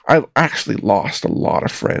 I actually lost a lot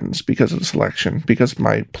of friends because of this election, because of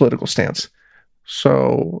my political stance.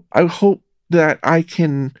 So I hope that I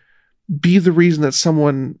can be the reason that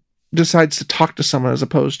someone decides to talk to someone as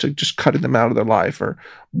opposed to just cutting them out of their life or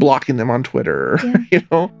blocking them on Twitter,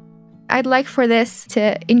 I'd like for this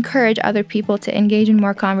to encourage other people to engage in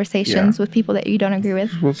more conversations with people that you don't agree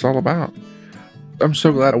with. That's what it's all about. I'm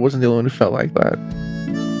so glad I wasn't the only one who felt like that.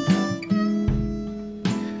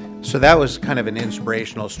 So that was kind of an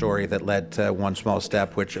inspirational story that led to One Small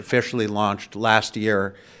Step, which officially launched last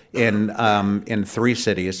year in 3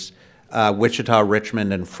 cities, Wichita,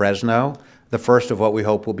 Richmond, and Fresno. The first of what we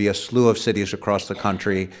hope will be a slew of cities across the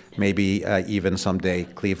country, maybe even someday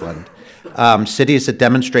Cleveland. Cities that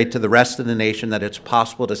demonstrate to the rest of the nation that it's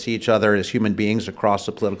possible to see each other as human beings across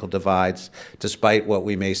the political divides, despite what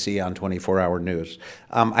we may see on 24-hour news.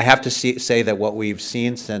 I have to say that what we've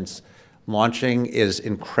seen since launching is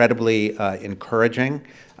incredibly encouraging.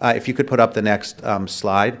 If you could put up the next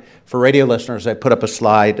slide. For radio listeners, I put up a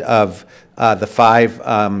slide of the 5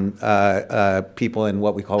 people in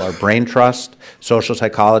what we call our brain trust, social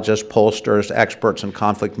psychologists, pollsters, experts in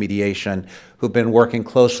conflict mediation, who've been working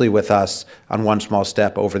closely with us on One Small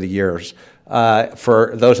Step over the years.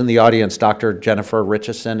 For those in the audience, Dr. Jennifer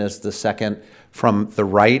Richardson is the second from the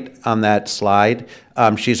right on that slide.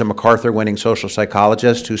 She's a MacArthur-winning social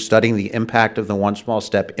psychologist who's studying the impact of the One Small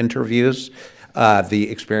Step interviews, the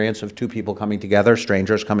experience of 2 people coming together,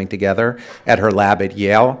 strangers coming together at her lab at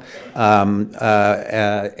Yale, and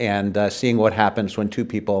seeing what happens when 2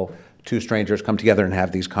 strangers come together and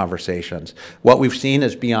have these conversations. What we've seen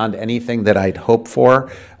is beyond anything that I'd hoped for.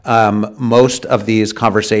 Most of these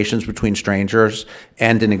conversations between strangers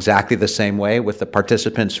end in exactly the same way, with the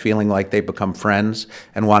participants feeling like they become friends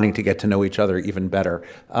and wanting to get to know each other even better.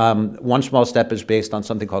 One Small Step is based on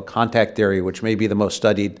something called contact theory, which may be the most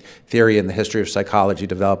studied theory in the history of psychology,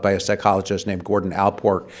 developed by a psychologist named Gordon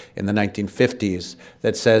Allport in the 1950s,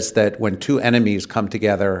 that says that when 2 enemies come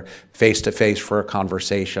together face to face for a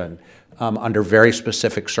conversation, under very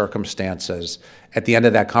specific circumstances, at the end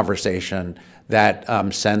of that conversation, that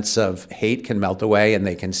sense of hate can melt away and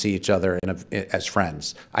they can see each other as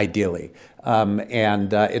friends, ideally.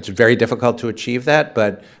 It's very difficult to achieve that,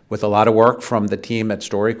 but with a lot of work from the team at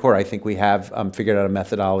StoryCorps, I think we have figured out a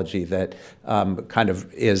methodology that kind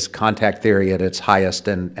of is contact theory at its highest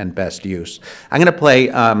and best use. I'm going to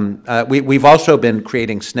play, we've also been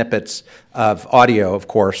creating snippets of audio, of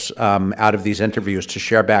course, out of these interviews to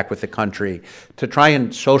share back with the country, to try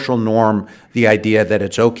and social norm the idea that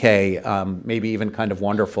it's okay, maybe even kind of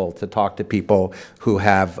wonderful, to talk to people who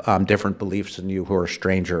have different beliefs than you, who are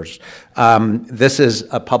strangers. This is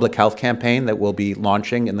a public health campaign that we'll be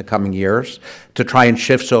launching in the coming years to try and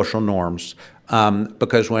shift social norms.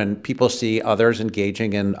 Because when people see others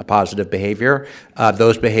engaging in a positive behavior,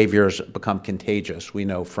 those behaviors become contagious. We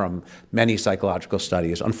know from many psychological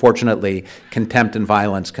studies. Unfortunately, contempt and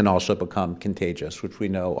violence can also become contagious, which we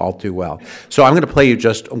know all too well. So I'm going to play you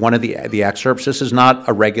just one of the excerpts. This is not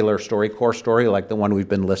a regular StoryCorps story like the one we've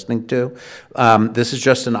been listening to. This is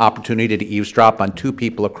just an opportunity to eavesdrop on 2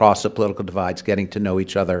 people across the political divides getting to know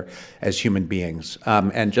each other as human beings.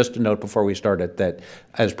 And just a note before we started that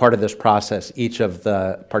as part of this process, each of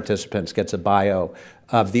the participants gets a bio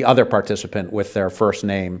of the other participant with their first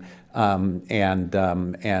name and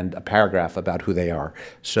a paragraph about who they are.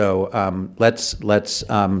 So let's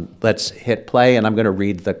hit play, and I'm going to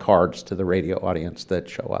read the cards to the radio audience that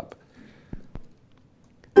show up.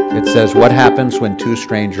 It says, "What happens when 2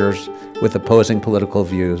 strangers with opposing political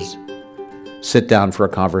views sit down for a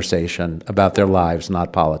conversation about their lives,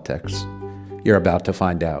 not politics? You're about to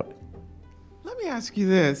find out." Let me ask you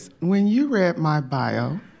this. When you read my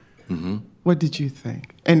bio, what did you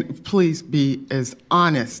think? And please be as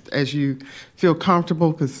honest as you feel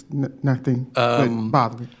comfortable, because nothing would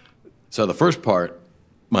bother me. So the first part,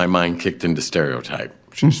 my mind kicked into stereotype.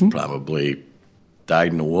 She's probably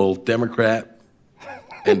dyed-in-the-wool Democrat.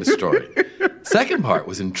 End of story. Second part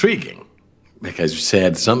was intriguing, because you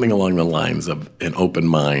said something along the lines of an open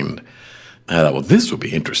mind. I thought, well, this would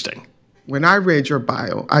be interesting. When I read your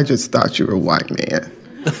bio, I just thought you were a white man.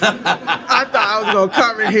 I thought I was going to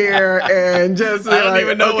come in here and just I don't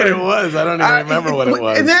even know what it was. I don't even remember what it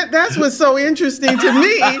was. And that's what's so interesting to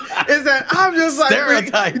me is that I'm just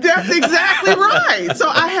Stereotype. Like, that's exactly right. So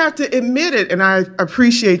I have to admit it, and I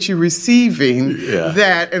appreciate you receiving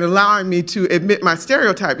that and allowing me to admit my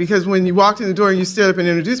stereotype, because when you walked in the door and you stood up and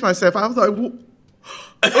introduced myself, I was like,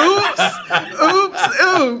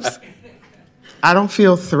 oops. I don't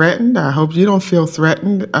feel threatened. I hope you don't feel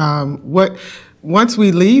threatened. Once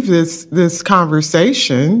we leave this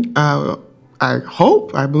conversation, I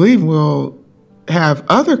believe we'll have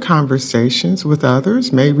other conversations with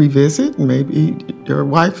others, may revisit, maybe your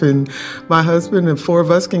wife and my husband and 4 of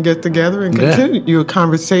us can get together and continue a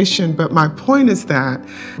conversation. But my point is that,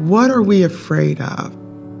 what are we afraid of?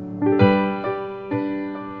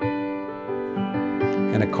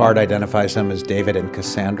 And a card identifies them as David and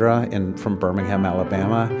Cassandra from Birmingham,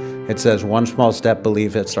 Alabama. It says, "One small step,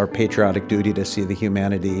 believe it's our patriotic duty to see the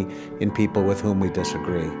humanity in people with whom we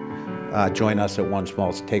disagree." Join us at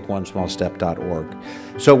takeonesmallstep.org.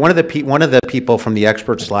 So one of the people from the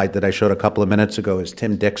expert slide that I showed a couple of minutes ago is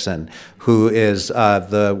Tim Dixon, who is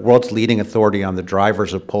the world's leading authority on the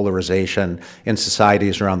drivers of polarization in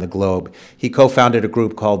societies around the globe. He co-founded a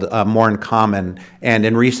group called More in Common, and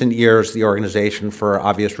in recent years, the organization, for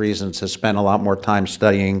obvious reasons, has spent a lot more time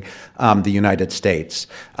studying the United States.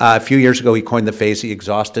 A few years ago, he coined the phrase the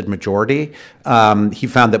exhausted majority. He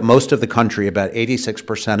found that most of the country, about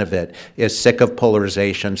 86% of it, is sick of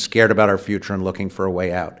polarization, scared about our future, and looking for a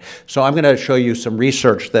way out. So I'm going to show you some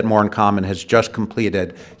research that More in Common has just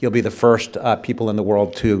completed. You'll be the first people in the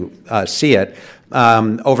world to see it.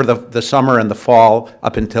 Over the summer and the fall,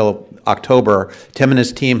 up until October, Tim and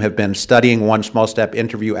his team have been studying One Small Step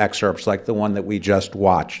interview excerpts like the one that we just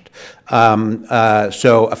watched.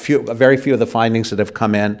 So very few of the findings that have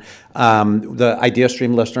come in. The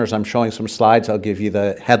IdeaStream listeners, I'm showing some slides. I'll give you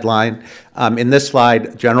the headline. In this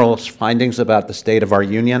slide, general findings about the state of our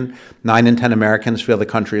union. 9 in 10 Americans feel the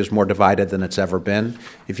country is more divided than it's ever been.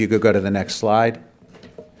 If you could go to the next slide.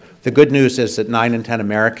 The good news is that 9 in 10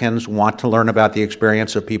 Americans want to learn about the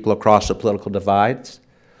experience of people across the political divides.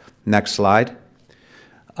 Next slide.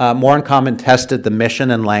 More in Common tested the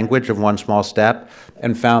mission and language of One Small Step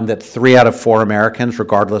and found that 3 out of 4 Americans,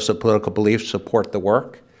 regardless of political beliefs, support the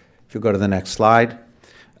work. If you go to the next slide.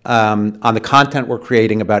 On the content we're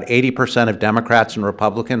creating, about 80% of Democrats and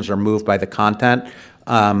Republicans are moved by the content.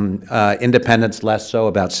 Independents less so,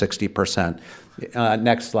 about 60%.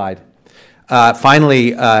 Next slide.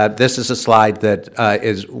 Finally, this is a slide that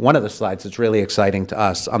is one of the slides that's really exciting to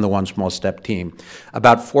us on the One Small Step team.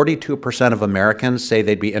 About 42% of Americans say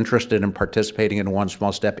they'd be interested in participating in a One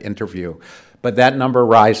Small Step interview, but that number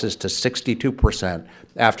rises to 62%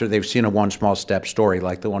 after they've seen a One Small Step story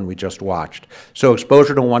like the one we just watched. So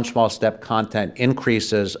exposure to One Small Step content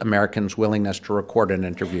increases Americans' willingness to record an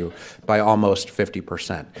interview by almost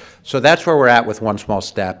 50%. So that's where we're at with One Small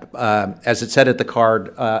Step. As it said at the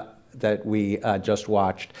card, that we just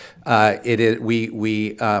watched. Our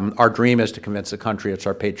dream is to convince the country it's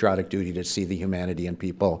our patriotic duty to see the humanity in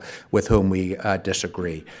people with whom we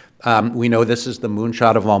disagree. We know this is the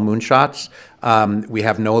moonshot of all moonshots. We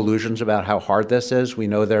have no illusions about how hard this is. We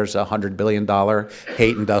know there's a $100 billion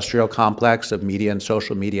hate industrial complex of media and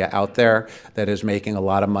social media out there that is making a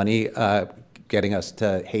lot of money getting us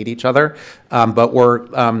to hate each other, but we're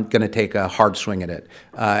going to take a hard swing at it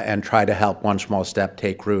and try to help One Small Step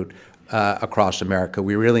take root across America.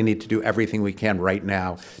 We really need to do everything we can right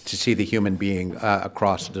now to see the human being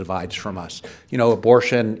across the divides from us. You know,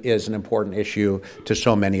 abortion is an important issue to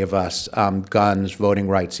so many of us, guns, voting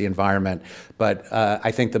rights, the environment, but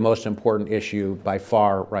I think the most important issue by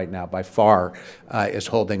far right now, is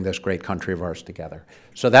holding this great country of ours together.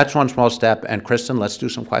 So that's One Small Step, and Kristen, let's do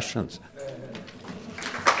some questions.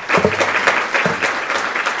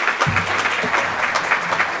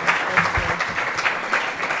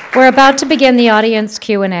 We're about to begin the audience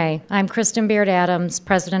Q&A. I'm Kristen Beard-Adams,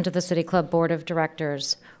 president of the City Club Board of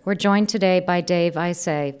Directors. We're joined today by Dave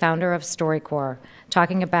Isay, founder of StoryCorps,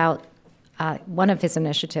 talking about one of his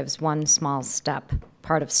initiatives, One Small Step,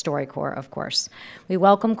 part of StoryCorps, of course. We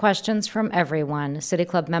welcome questions from everyone, City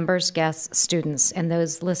Club members, guests, students, and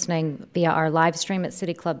those listening via our live stream at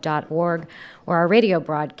cityclub.org or our radio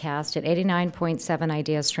broadcast at 89.7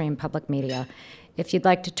 IdeaStream Public Media. If you'd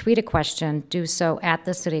like to tweet a question, do so at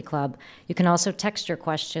the City Club. You can also text your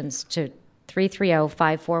questions to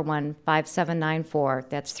 330-541-5794.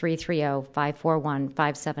 That's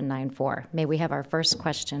 330-541-5794. May we have our first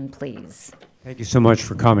question, please? Thank you so much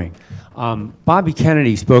for coming. Bobby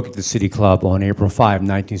Kennedy spoke at the City Club on April 5,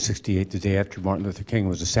 1968, the day after Martin Luther King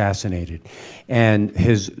was assassinated. And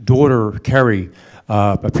his daughter, Kerry,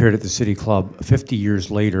 appeared at the City Club 50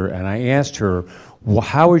 years later, and I asked her, well,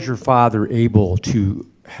 how is your father able to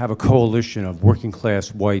have a coalition of working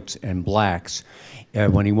class whites and blacks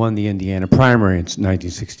when he won the Indiana primary in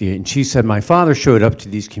 1968? And she said, my father showed up to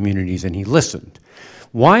these communities and he listened.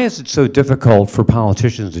 Why is it so difficult for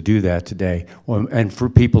politicians to do that today, and for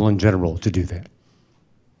people in general to do that?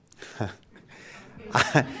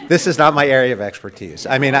 This is not my area of expertise.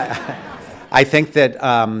 I mean, I think that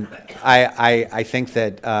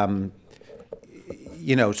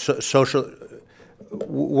you know, social.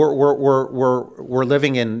 We're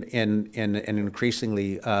living in an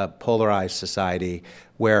increasingly polarized society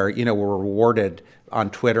where, you know, we're rewarded on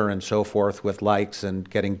Twitter and so forth with likes and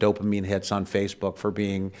getting dopamine hits on Facebook for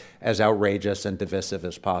being as outrageous and divisive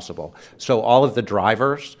as possible. So all of the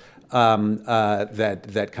drivers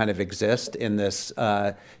that kind of exist in this,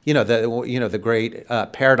 the great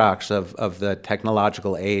paradox of the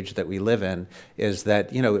technological age that we live in is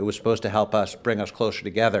that, you know, it was supposed to help us, bring us closer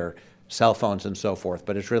together, cell phones and so forth,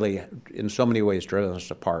 but it's really in so many ways driven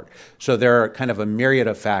us apart. So there are kind of a myriad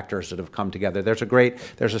of factors that have come together.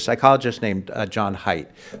 There's a psychologist named John Haidt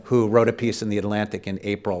who wrote a piece in The Atlantic in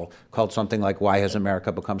April called something like "Why Has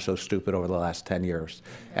America Become So Stupid Over the Last 10 Years?"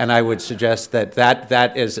 And I would suggest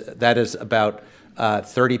that is about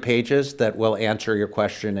 30 pages that will answer your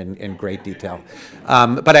question in great detail.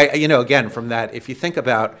 But again, from that, if you think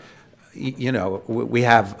about we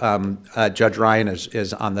have Judge Ryan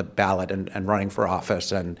is on the ballot and running for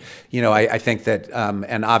office, and I think that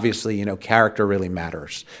and obviously character really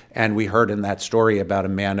matters, and we heard in that story about a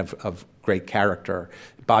man of great character.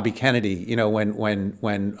 Bobby Kennedy, when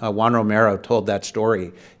Juan Romero told that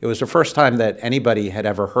story, it was the first time that anybody had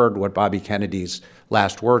ever heard what Bobby Kennedy's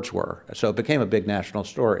last words were. So it became a big national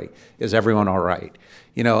story. Is everyone all right?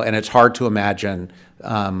 And it's hard to imagine,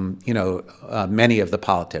 many of the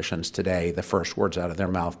politicians today, the first words out of their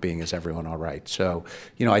mouth being, is everyone all right? So,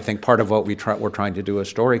 I think part of what we're trying to do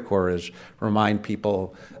as StoryCorps is remind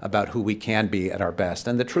people about who we can be at our best.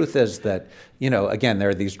 And the truth is that, again, there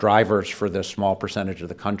are these drivers for this small percentage of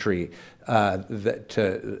the country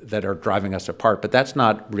that are driving us apart, but that's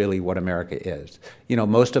not really what America is.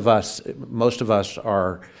 Most of us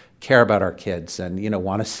care about our kids and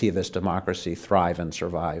want to see this democracy thrive and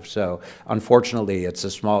survive. So unfortunately, it's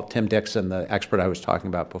a small. Tim Dixon, the expert I was talking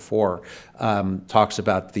about before, talks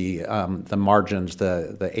about the margins,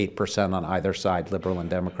 the 8% on either side, liberal and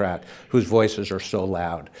Democrat, whose voices are so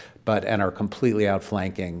loud, and are completely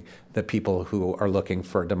outflanking the people who are looking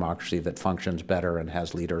for a democracy that functions better and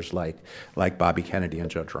has leaders like Bobby Kennedy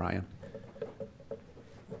and Judge Ryan.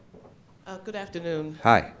 Good afternoon.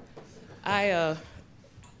 Hi. I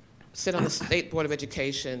sit on the State Board of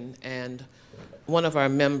Education, and one of our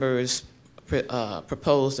members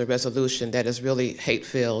proposed a resolution that is really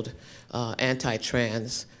hate-filled,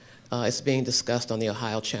 anti-trans. It's being discussed on the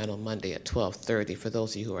Ohio Channel Monday at 12:30 for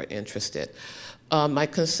those of you who are interested. My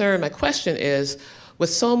question is,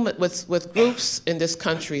 with groups in this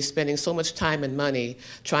country spending so much time and money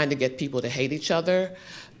trying to get people to hate each other,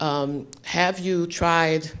 have you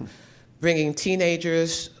tried bringing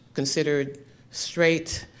teenagers considered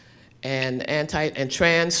straight and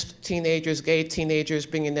trans teenagers, gay teenagers,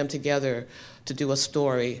 bringing them together to do a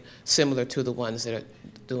story similar to the ones that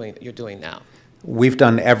you're doing now? We've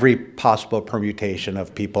done every possible permutation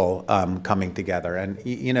of people coming together, and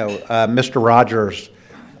Mr. Rogers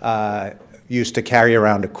used to carry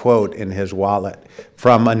around a quote in his wallet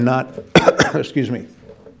from a nun, excuse me,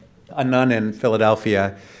 a nun in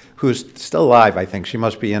Philadelphia who's still alive. I think she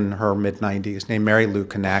must be in her mid-90s, named Mary Lou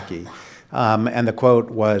Kanaki. And the quote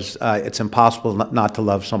was, it's impossible not to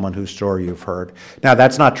love someone whose story you've heard. Now,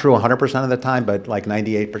 that's not true 100% of the time, but like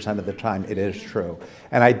 98% of the time, it is true.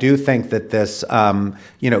 And I do think that this,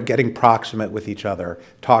 getting proximate with each other,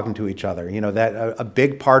 talking to each other, that a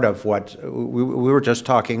big part of what we were just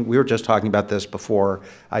talking about this before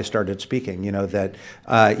I started speaking, that,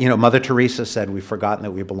 Mother Teresa said, we've forgotten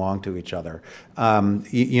that we belong to each other.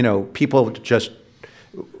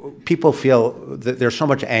 People feel that there's so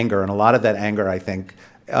much anger, and a lot of that anger, I think,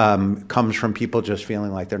 comes from people just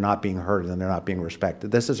feeling like they're not being heard and they're not being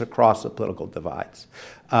respected. This is across the political divides.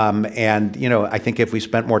 I think if we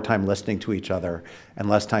spent more time listening to each other and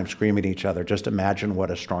less time screaming at each other, just imagine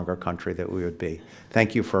what a stronger country that we would be.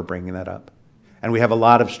 Thank you for bringing that up. And we have a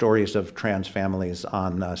lot of stories of trans families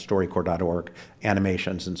on StoryCorps.org,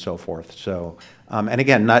 animations and so forth. So, and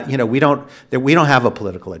again, we don't have a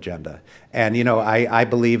political agenda. And I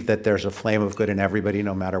believe that there's a flame of good in everybody,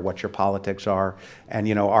 no matter what your politics are.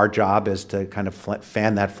 And our job is to kind of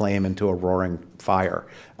fan that flame into a roaring fire,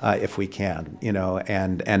 if we can.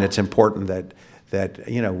 And it's important that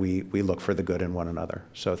we look for the good in one another.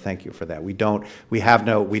 So thank you for that. We don't have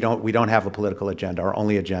a political agenda. Our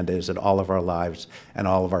only agenda is that all of our lives and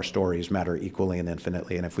all of our stories matter equally and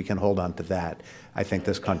infinitely. And if we can hold on to that, I think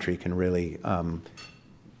this country can really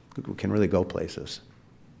go places.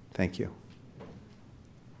 Thank you.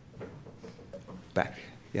 Back.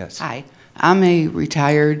 Yes. Hi. I'm a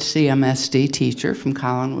retired CMSD teacher from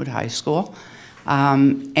Collinwood High School.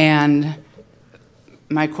 And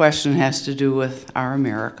my question has to do with Our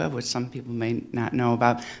America, which some people may not know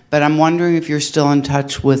about. But I'm wondering if you're still in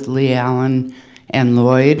touch with Lee Allen and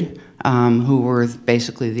Lloyd, who were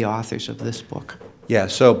basically the authors of this book. Yeah,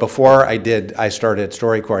 so before I started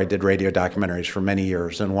StoryCorps, I did radio documentaries for many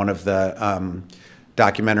years. And one of the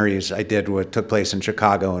documentaries I did took place in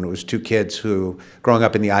Chicago, and it was two kids who, growing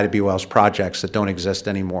up in the Ida B. Wells projects that don't exist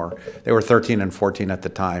anymore. They were 13 and 14 at the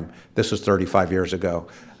time. This was 35 years ago.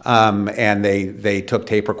 And they took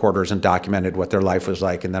tape recorders and documented what their life was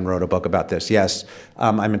like and then wrote a book about this. Yes,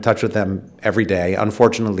 I'm in touch with them every day.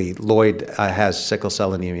 Unfortunately, Lloyd has sickle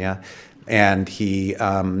cell anemia, and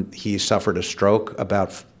he suffered a stroke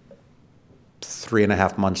about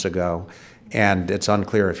 3.5 months ago, and it's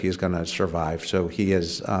unclear if he's going to survive. So he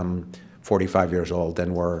is 45 years old,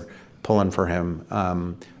 and we're pulling for him,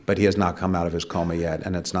 but he has not come out of his coma yet,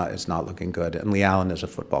 and it's not looking good. And Lee Allen is a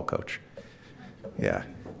football coach. Yeah.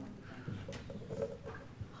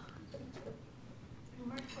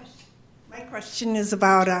 question is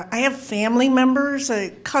about, I have family members,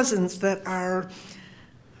 cousins that are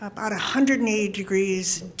about 180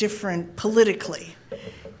 degrees different politically.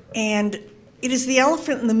 And it is the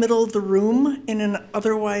elephant in the middle of the room in an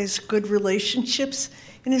otherwise good relationships.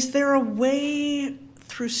 And is there a way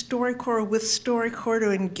through StoryCorps, with StoryCorps,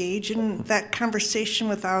 to engage in that conversation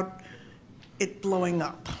without it blowing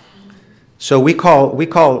up? So we call it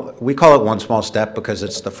One Small Step because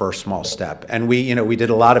it's the first small step. And we did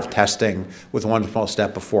a lot of testing with One Small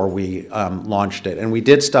Step before we launched it. And we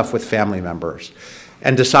did stuff with family members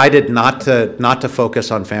and decided not to focus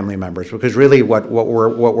on family members, because really what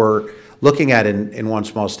we're looking at in One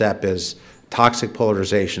Small Step is toxic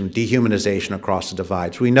polarization, dehumanization across the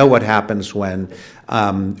divides. We know what happens when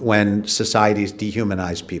societies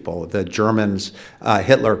dehumanize people. The Germans,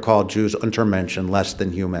 Hitler called Jews Untermenschen, less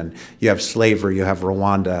than human. You have slavery, you have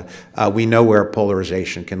Rwanda. We know where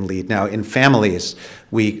polarization can lead. Now, in families,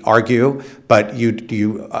 we argue, but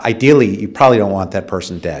ideally you probably don't want that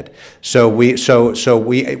person dead. So at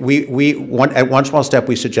One Small Step,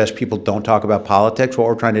 we suggest people don't talk about politics. What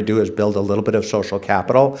we're trying to do is build a little bit of social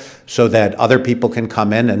capital so that other people can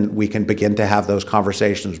come in and we can begin to have those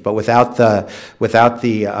conversations. But without the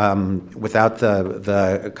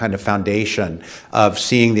kind of foundation of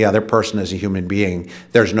seeing the other person as a human being,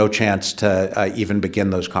 there's no chance to even begin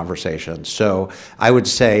those conversations. So I would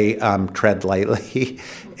say tread lightly.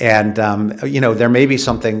 And there may be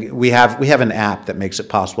something. We have an app that makes it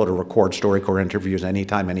possible to record StoryCorps interviews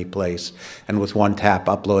anytime, any place, and with one tap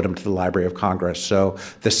upload them to the Library of Congress. So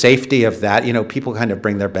the safety of that, people kind of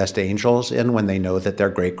bring their best angels in when they know that their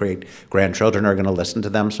great-great-grandchildren are going to listen to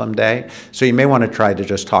them someday. So you may want to try to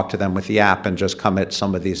just talk to them with the app and just come at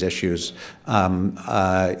some of these issues, quietly,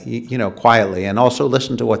 and also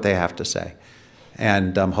listen to what they have to say,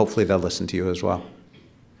 and hopefully they'll listen to you as well.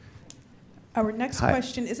 Our next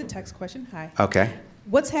question is a text question. Hi. Okay.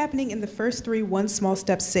 What's happening in the first 3 One Small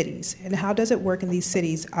Step cities, and how does it work in these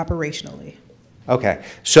cities operationally? Okay.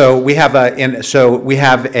 So we have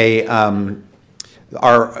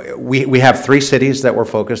we have 3 cities that we're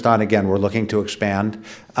focused on. Again, we're looking to expand.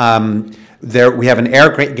 We have an air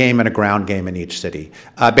game and a ground game in each city.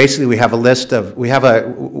 Basically, we have a list of,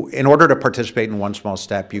 in order to participate in One Small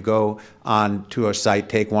Step, you go on to a site,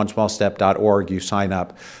 takeonesmallstep.org, you sign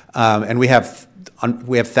up, and we have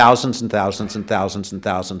thousands and thousands and thousands and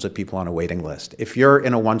thousands of people on a waiting list. If you're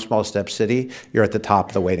in a One Small Step city, you're at the top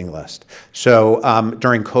of the waiting list. So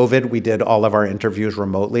during COVID, we did all of our interviews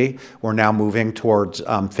remotely. We're now moving towards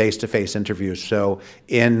face-to-face interviews. So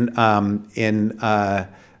in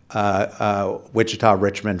Wichita,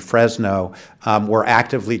 Richmond, Fresno, we're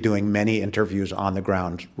actively doing many interviews on the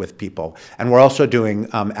ground with people. And we're also doing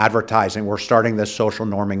advertising. We're starting this social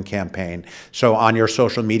norming campaign. So on your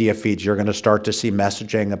social media feeds, you're going to start to see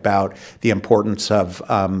messaging about the importance of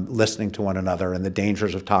listening to one another and the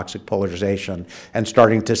dangers of toxic polarization, and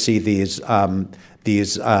starting to see these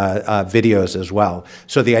videos as well.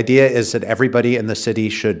 So the idea is that everybody in the city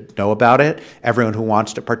should know about it. Everyone who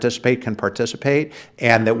wants to participate can participate,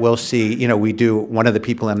 and that we'll see, one of the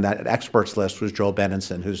people in that experts list was Joel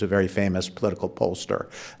Benenson, who's a very famous political pollster.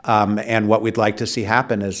 And what we'd like to see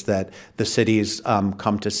happen is that the cities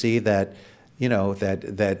come to see that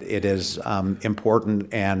that it is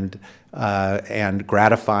important and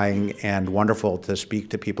gratifying and wonderful to speak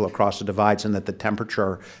to people across the divides, and that the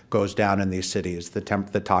temperature goes down in these cities. The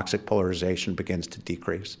toxic polarization begins to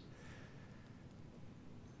decrease.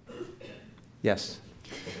 Yes.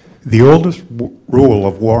 The oldest rule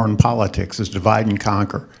of war and politics is divide and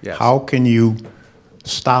conquer. Yes. How can you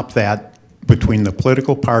stop that between the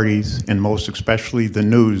political parties, and most especially the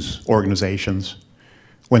news organizations,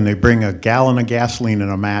 when they bring a gallon of gasoline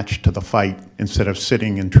and a match to the fight instead of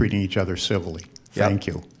sitting and treating each other civilly? Yep. Thank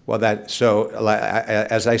you. Well,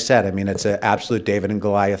 as I said, I mean, it's an absolute David and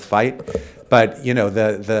Goliath fight. But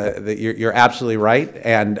you're absolutely right,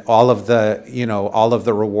 and all of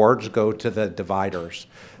the rewards go to the dividers.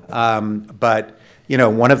 But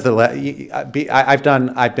one of the I've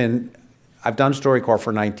done StoryCorps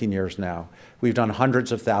for 19 years now. We've done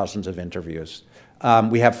hundreds of thousands of interviews.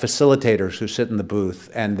 We have facilitators who sit in the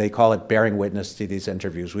booth, and they call it bearing witness to these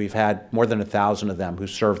interviews. We've had more than 1,000 of them who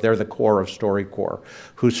serve. They're the core of StoryCorps,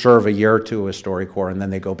 who serve a year or two as StoryCorps, and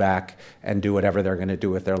then they go back and do whatever they're going to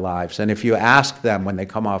do with their lives. And if you ask them when they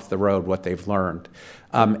come off the road what they've learned,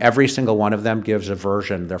 every single one of them gives a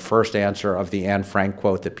version, their first answer, of the Anne Frank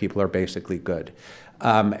quote that people are basically good.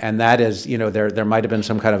 And that is, there might have been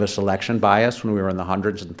some kind of a selection bias when we were in the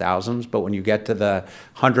hundreds and thousands, but when you get to the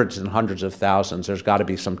hundreds and hundreds of thousands, there's got to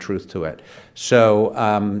be some truth to it. So,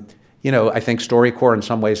 I think StoryCorps in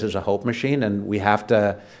some ways is a hope machine, and we have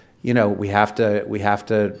to, we have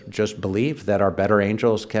to just believe that our better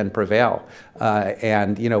angels can prevail.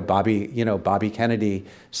 And Bobby Kennedy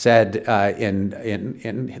said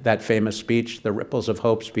in that famous speech, the Ripples of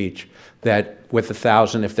Hope speech, that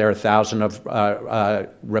if there are 1,000 of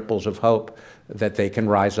ripples of hope, that they can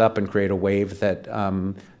rise up and create a wave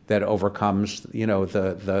that overcomes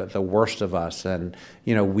the worst of us. And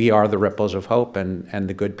we are the ripples of hope, and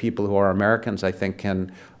the good people who are Americans, I think,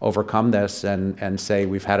 can overcome this and say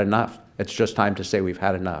we've had enough. It's just time to say we've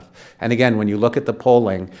had enough. And again, when you look at the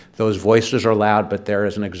polling, those voices are loud, but there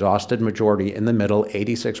is an exhausted majority in the middle.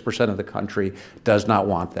 86% of the country does not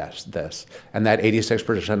want this. And that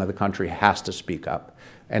 86% of the country has to speak up.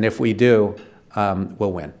 And if we do,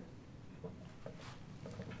 we'll win.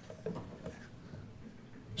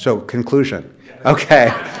 So, conclusion.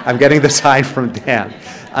 Okay, I'm getting the sign from Dan.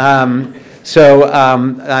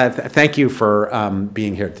 Thank you for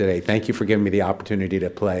being here today. Thank you for giving me the opportunity to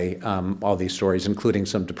play all these stories, including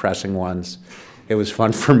some depressing ones. It was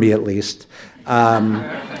fun for me, at least.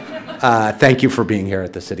 Thank you for being here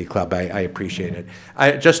at the City Club. I appreciate it.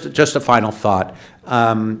 Just a final thought.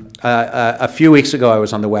 A few weeks ago, I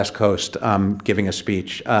was on the West Coast giving a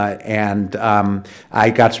speech, and I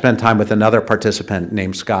got to spend time with another participant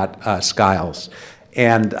named Scott Skiles.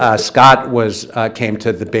 And Scott came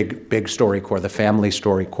to the big StoryCorps, the family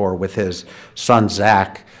StoryCorps, with his son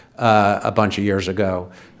Zach a bunch of years ago.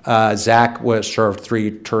 Zach served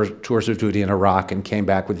 3 tours of duty in Iraq and came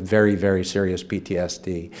back with very, very serious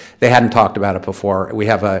PTSD. They hadn't talked about it before. We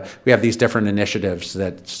have these different initiatives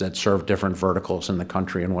that serve different verticals in the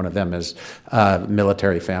country, and one of them is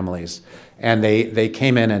military families. And they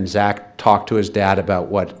came in, and Zach talked to his dad about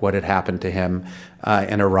what had happened to him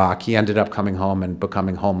in Iraq. He ended up coming home and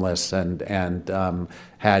becoming homeless and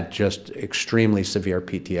had just extremely severe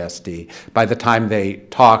PTSD. By the time they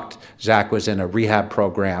talked, Zach was in a rehab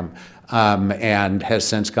program and has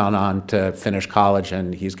since gone on to finish college,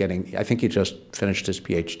 and I think he just finished his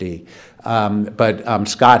PhD. But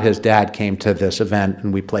Scott, his dad, came to this event,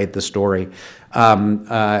 and we played the story. And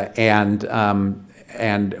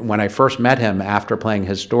when I first met him after playing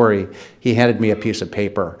his story, he handed me a piece of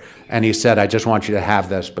paper, and he said, "I just want you to have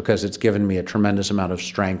this because it's given me a tremendous amount of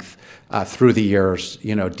strength through the years,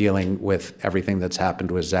 dealing with everything that's happened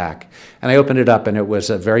with Zach." And I opened it up, and it was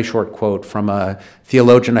a very short quote from a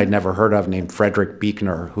theologian I'd never heard of named Frederick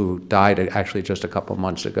Buechner, who died actually just a couple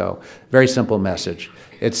months ago. Very simple message.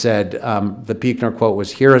 It said, the Buechner quote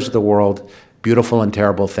was, "Here is the world. Beautiful and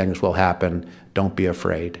terrible things will happen. Don't be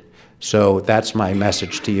afraid." So that's my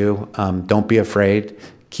message to you. Don't be afraid.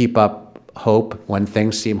 Keep up hope when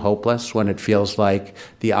things seem hopeless, when it feels like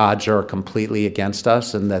the odds are completely against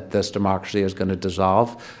us and that this democracy is going to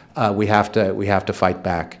dissolve. We have to fight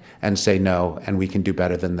back and say no, and we can do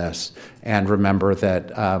better than this. And remember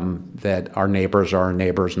that that our neighbors are our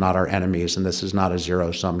neighbors, not our enemies, and this is not a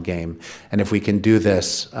zero-sum game. And if we can do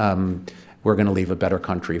this, we're going to leave a better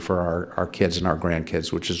country for our kids and our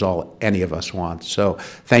grandkids, which is all any of us want. So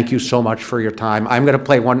thank you so much for your time. I'm going to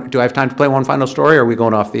play one. Do I have time to play one final story, or are we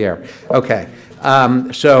going off the air? Okay.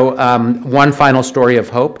 One final story of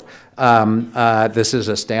hope. This is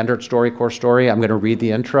a standard StoryCorps story. I'm going to read the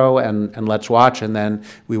intro and let's watch, and then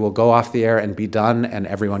we will go off the air and be done, and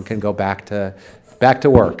everyone can go back to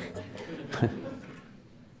work.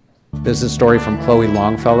 This is a story from Chloe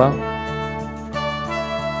Longfellow.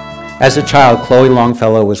 As a child, Chloe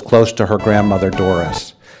Longfellow was close to her grandmother,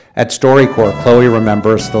 Doris. At StoryCorps, Chloe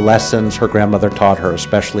remembers the lessons her grandmother taught her,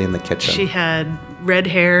 especially in the kitchen. She had red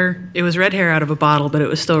hair. It was red hair out of a bottle, but it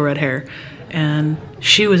was still red hair. And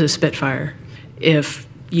she was a spitfire. If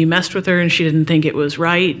you messed with her and she didn't think it was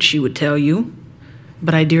right, she would tell you.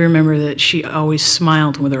 But I do remember that she always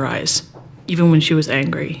smiled with her eyes, even when she was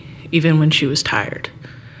angry, even when she was tired.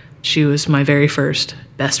 She was my very first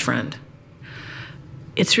best friend.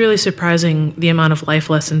 It's really surprising the amount of life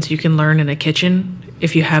lessons you can learn in a kitchen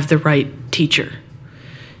if you have the right teacher.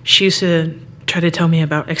 She used to try to tell me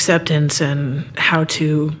about acceptance and how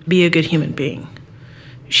to be a good human being.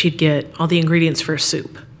 She'd get all the ingredients for a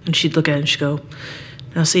soup, and she'd look at it and she'd go,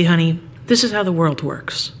 "Now see, honey, this is how the world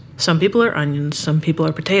works. Some people are onions, some people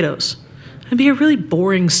are potatoes. It'd be a really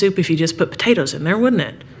boring soup if you just put potatoes in there, wouldn't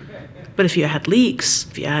it? But if you add leeks,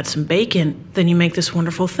 if you add some bacon, then you make this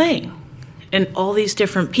wonderful thing. And all these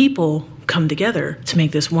different people come together to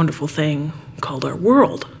make this wonderful thing called our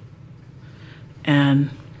world." And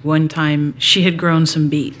one time, she had grown some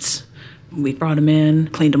beets. We brought them in,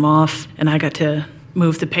 cleaned them off, and I got to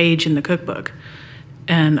move the page in the cookbook.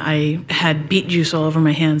 And I had beet juice all over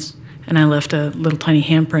my hands, and I left a little tiny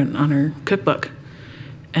handprint on her cookbook.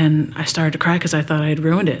 And I started to cry because I thought I had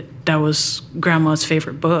ruined it. That was Grandma's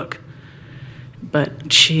favorite book.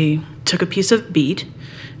 But she took a piece of beet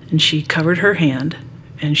and she covered her hand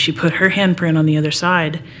and she put her handprint on the other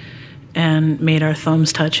side and made our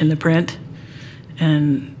thumbs touch in the print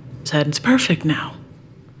and said, "It's perfect now."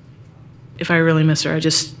 If I really miss her, I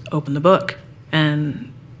just open the book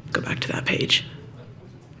and go back to that page.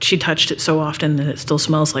 She touched it so often that it still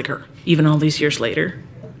smells like her, even all these years later.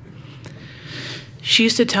 She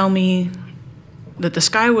used to tell me that the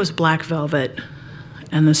sky was black velvet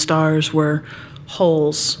and the stars were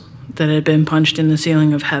holes that had been punched in the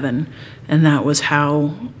ceiling of heaven, and that was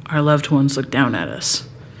how our loved ones looked down at us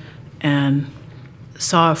and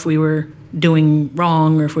saw if we were doing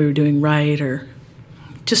wrong or if we were doing right, or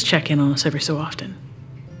just check in on us every so often.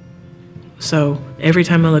 So every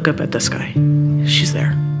time I look up at the sky, she's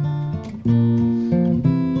there.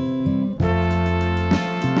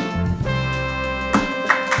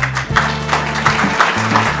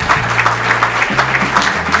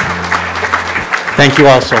 Thank you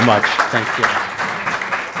all so much. Thank you.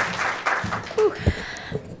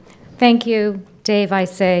 Thank you, Dave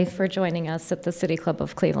Isay, for joining us at the City Club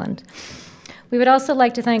of Cleveland. We would also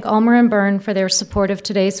like to thank Ulmer and Byrne for their support of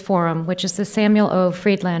today's forum, which is the Samuel O.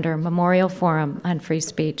 Friedlander Memorial Forum on Free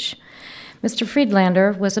Speech. Mr.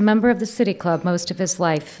 Friedlander was a member of the City Club most of his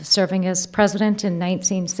life, serving as president in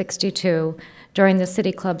 1962 during the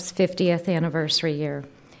City Club's 50th anniversary year.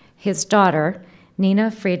 His daughter,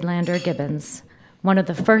 Nina Friedlander Gibbons, one of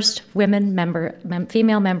the first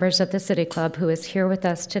female members of the City Club, who is here with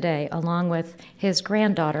us today, along with his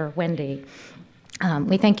granddaughter, Wendy.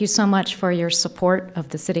 We thank you so much for your support of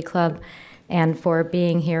the City Club and for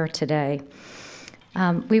being here today.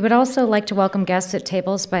 We would also like to welcome guests at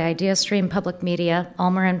tables by IdeaStream Public Media,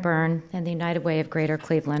 Ulmer and Byrne, and the United Way of Greater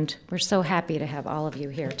Cleveland. We're so happy to have all of you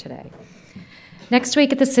here today. Next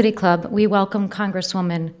week at the City Club, we welcome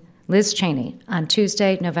Congresswoman Liz Cheney on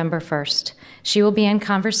Tuesday, November 1st. She will be in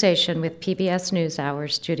conversation with PBS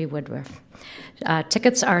NewsHour's Judy Woodruff.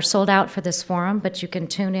 Tickets are sold out for this forum, but you can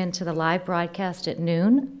tune in to the live broadcast at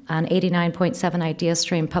noon on 89.7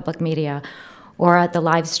 IdeaStream Public Media or at the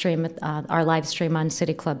live stream, our live stream on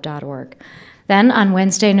cityclub.org. Then on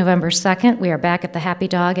Wednesday, November 2nd, we are back at the Happy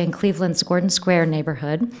Dog in Cleveland's Gordon Square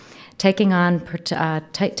neighborhood, taking on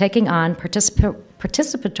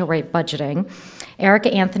participatory budgeting.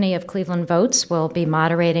 Erica Anthony of Cleveland Votes will be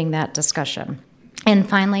moderating that discussion. And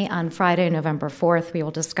finally, on Friday, November 4th, we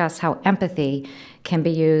will discuss how empathy can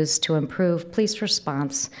be used to improve police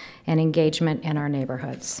response and engagement in our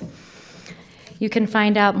neighborhoods. You can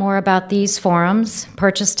find out more about these forums,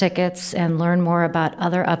 purchase tickets, and learn more about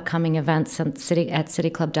other upcoming events at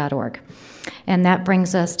cityclub.org. And that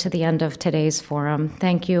brings us to the end of today's forum.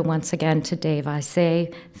 Thank you once again to Dave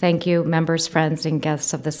Isay. Thank you, members, friends, and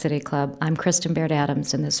guests of the City Club. I'm Kristen Baird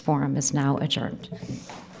Adams, and this forum is now adjourned.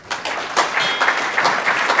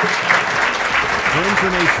 For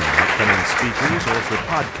information on upcoming speakers or for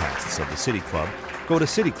podcasts of the City Club, go to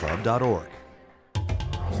cityclub.org.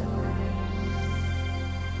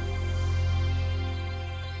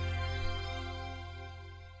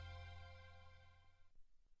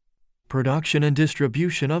 Production and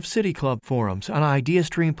distribution of City Club forums on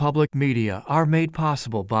IdeaStream Public Media are made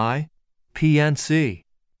possible by PNC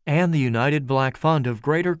and the United Black Fund of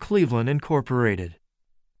Greater Cleveland, Incorporated.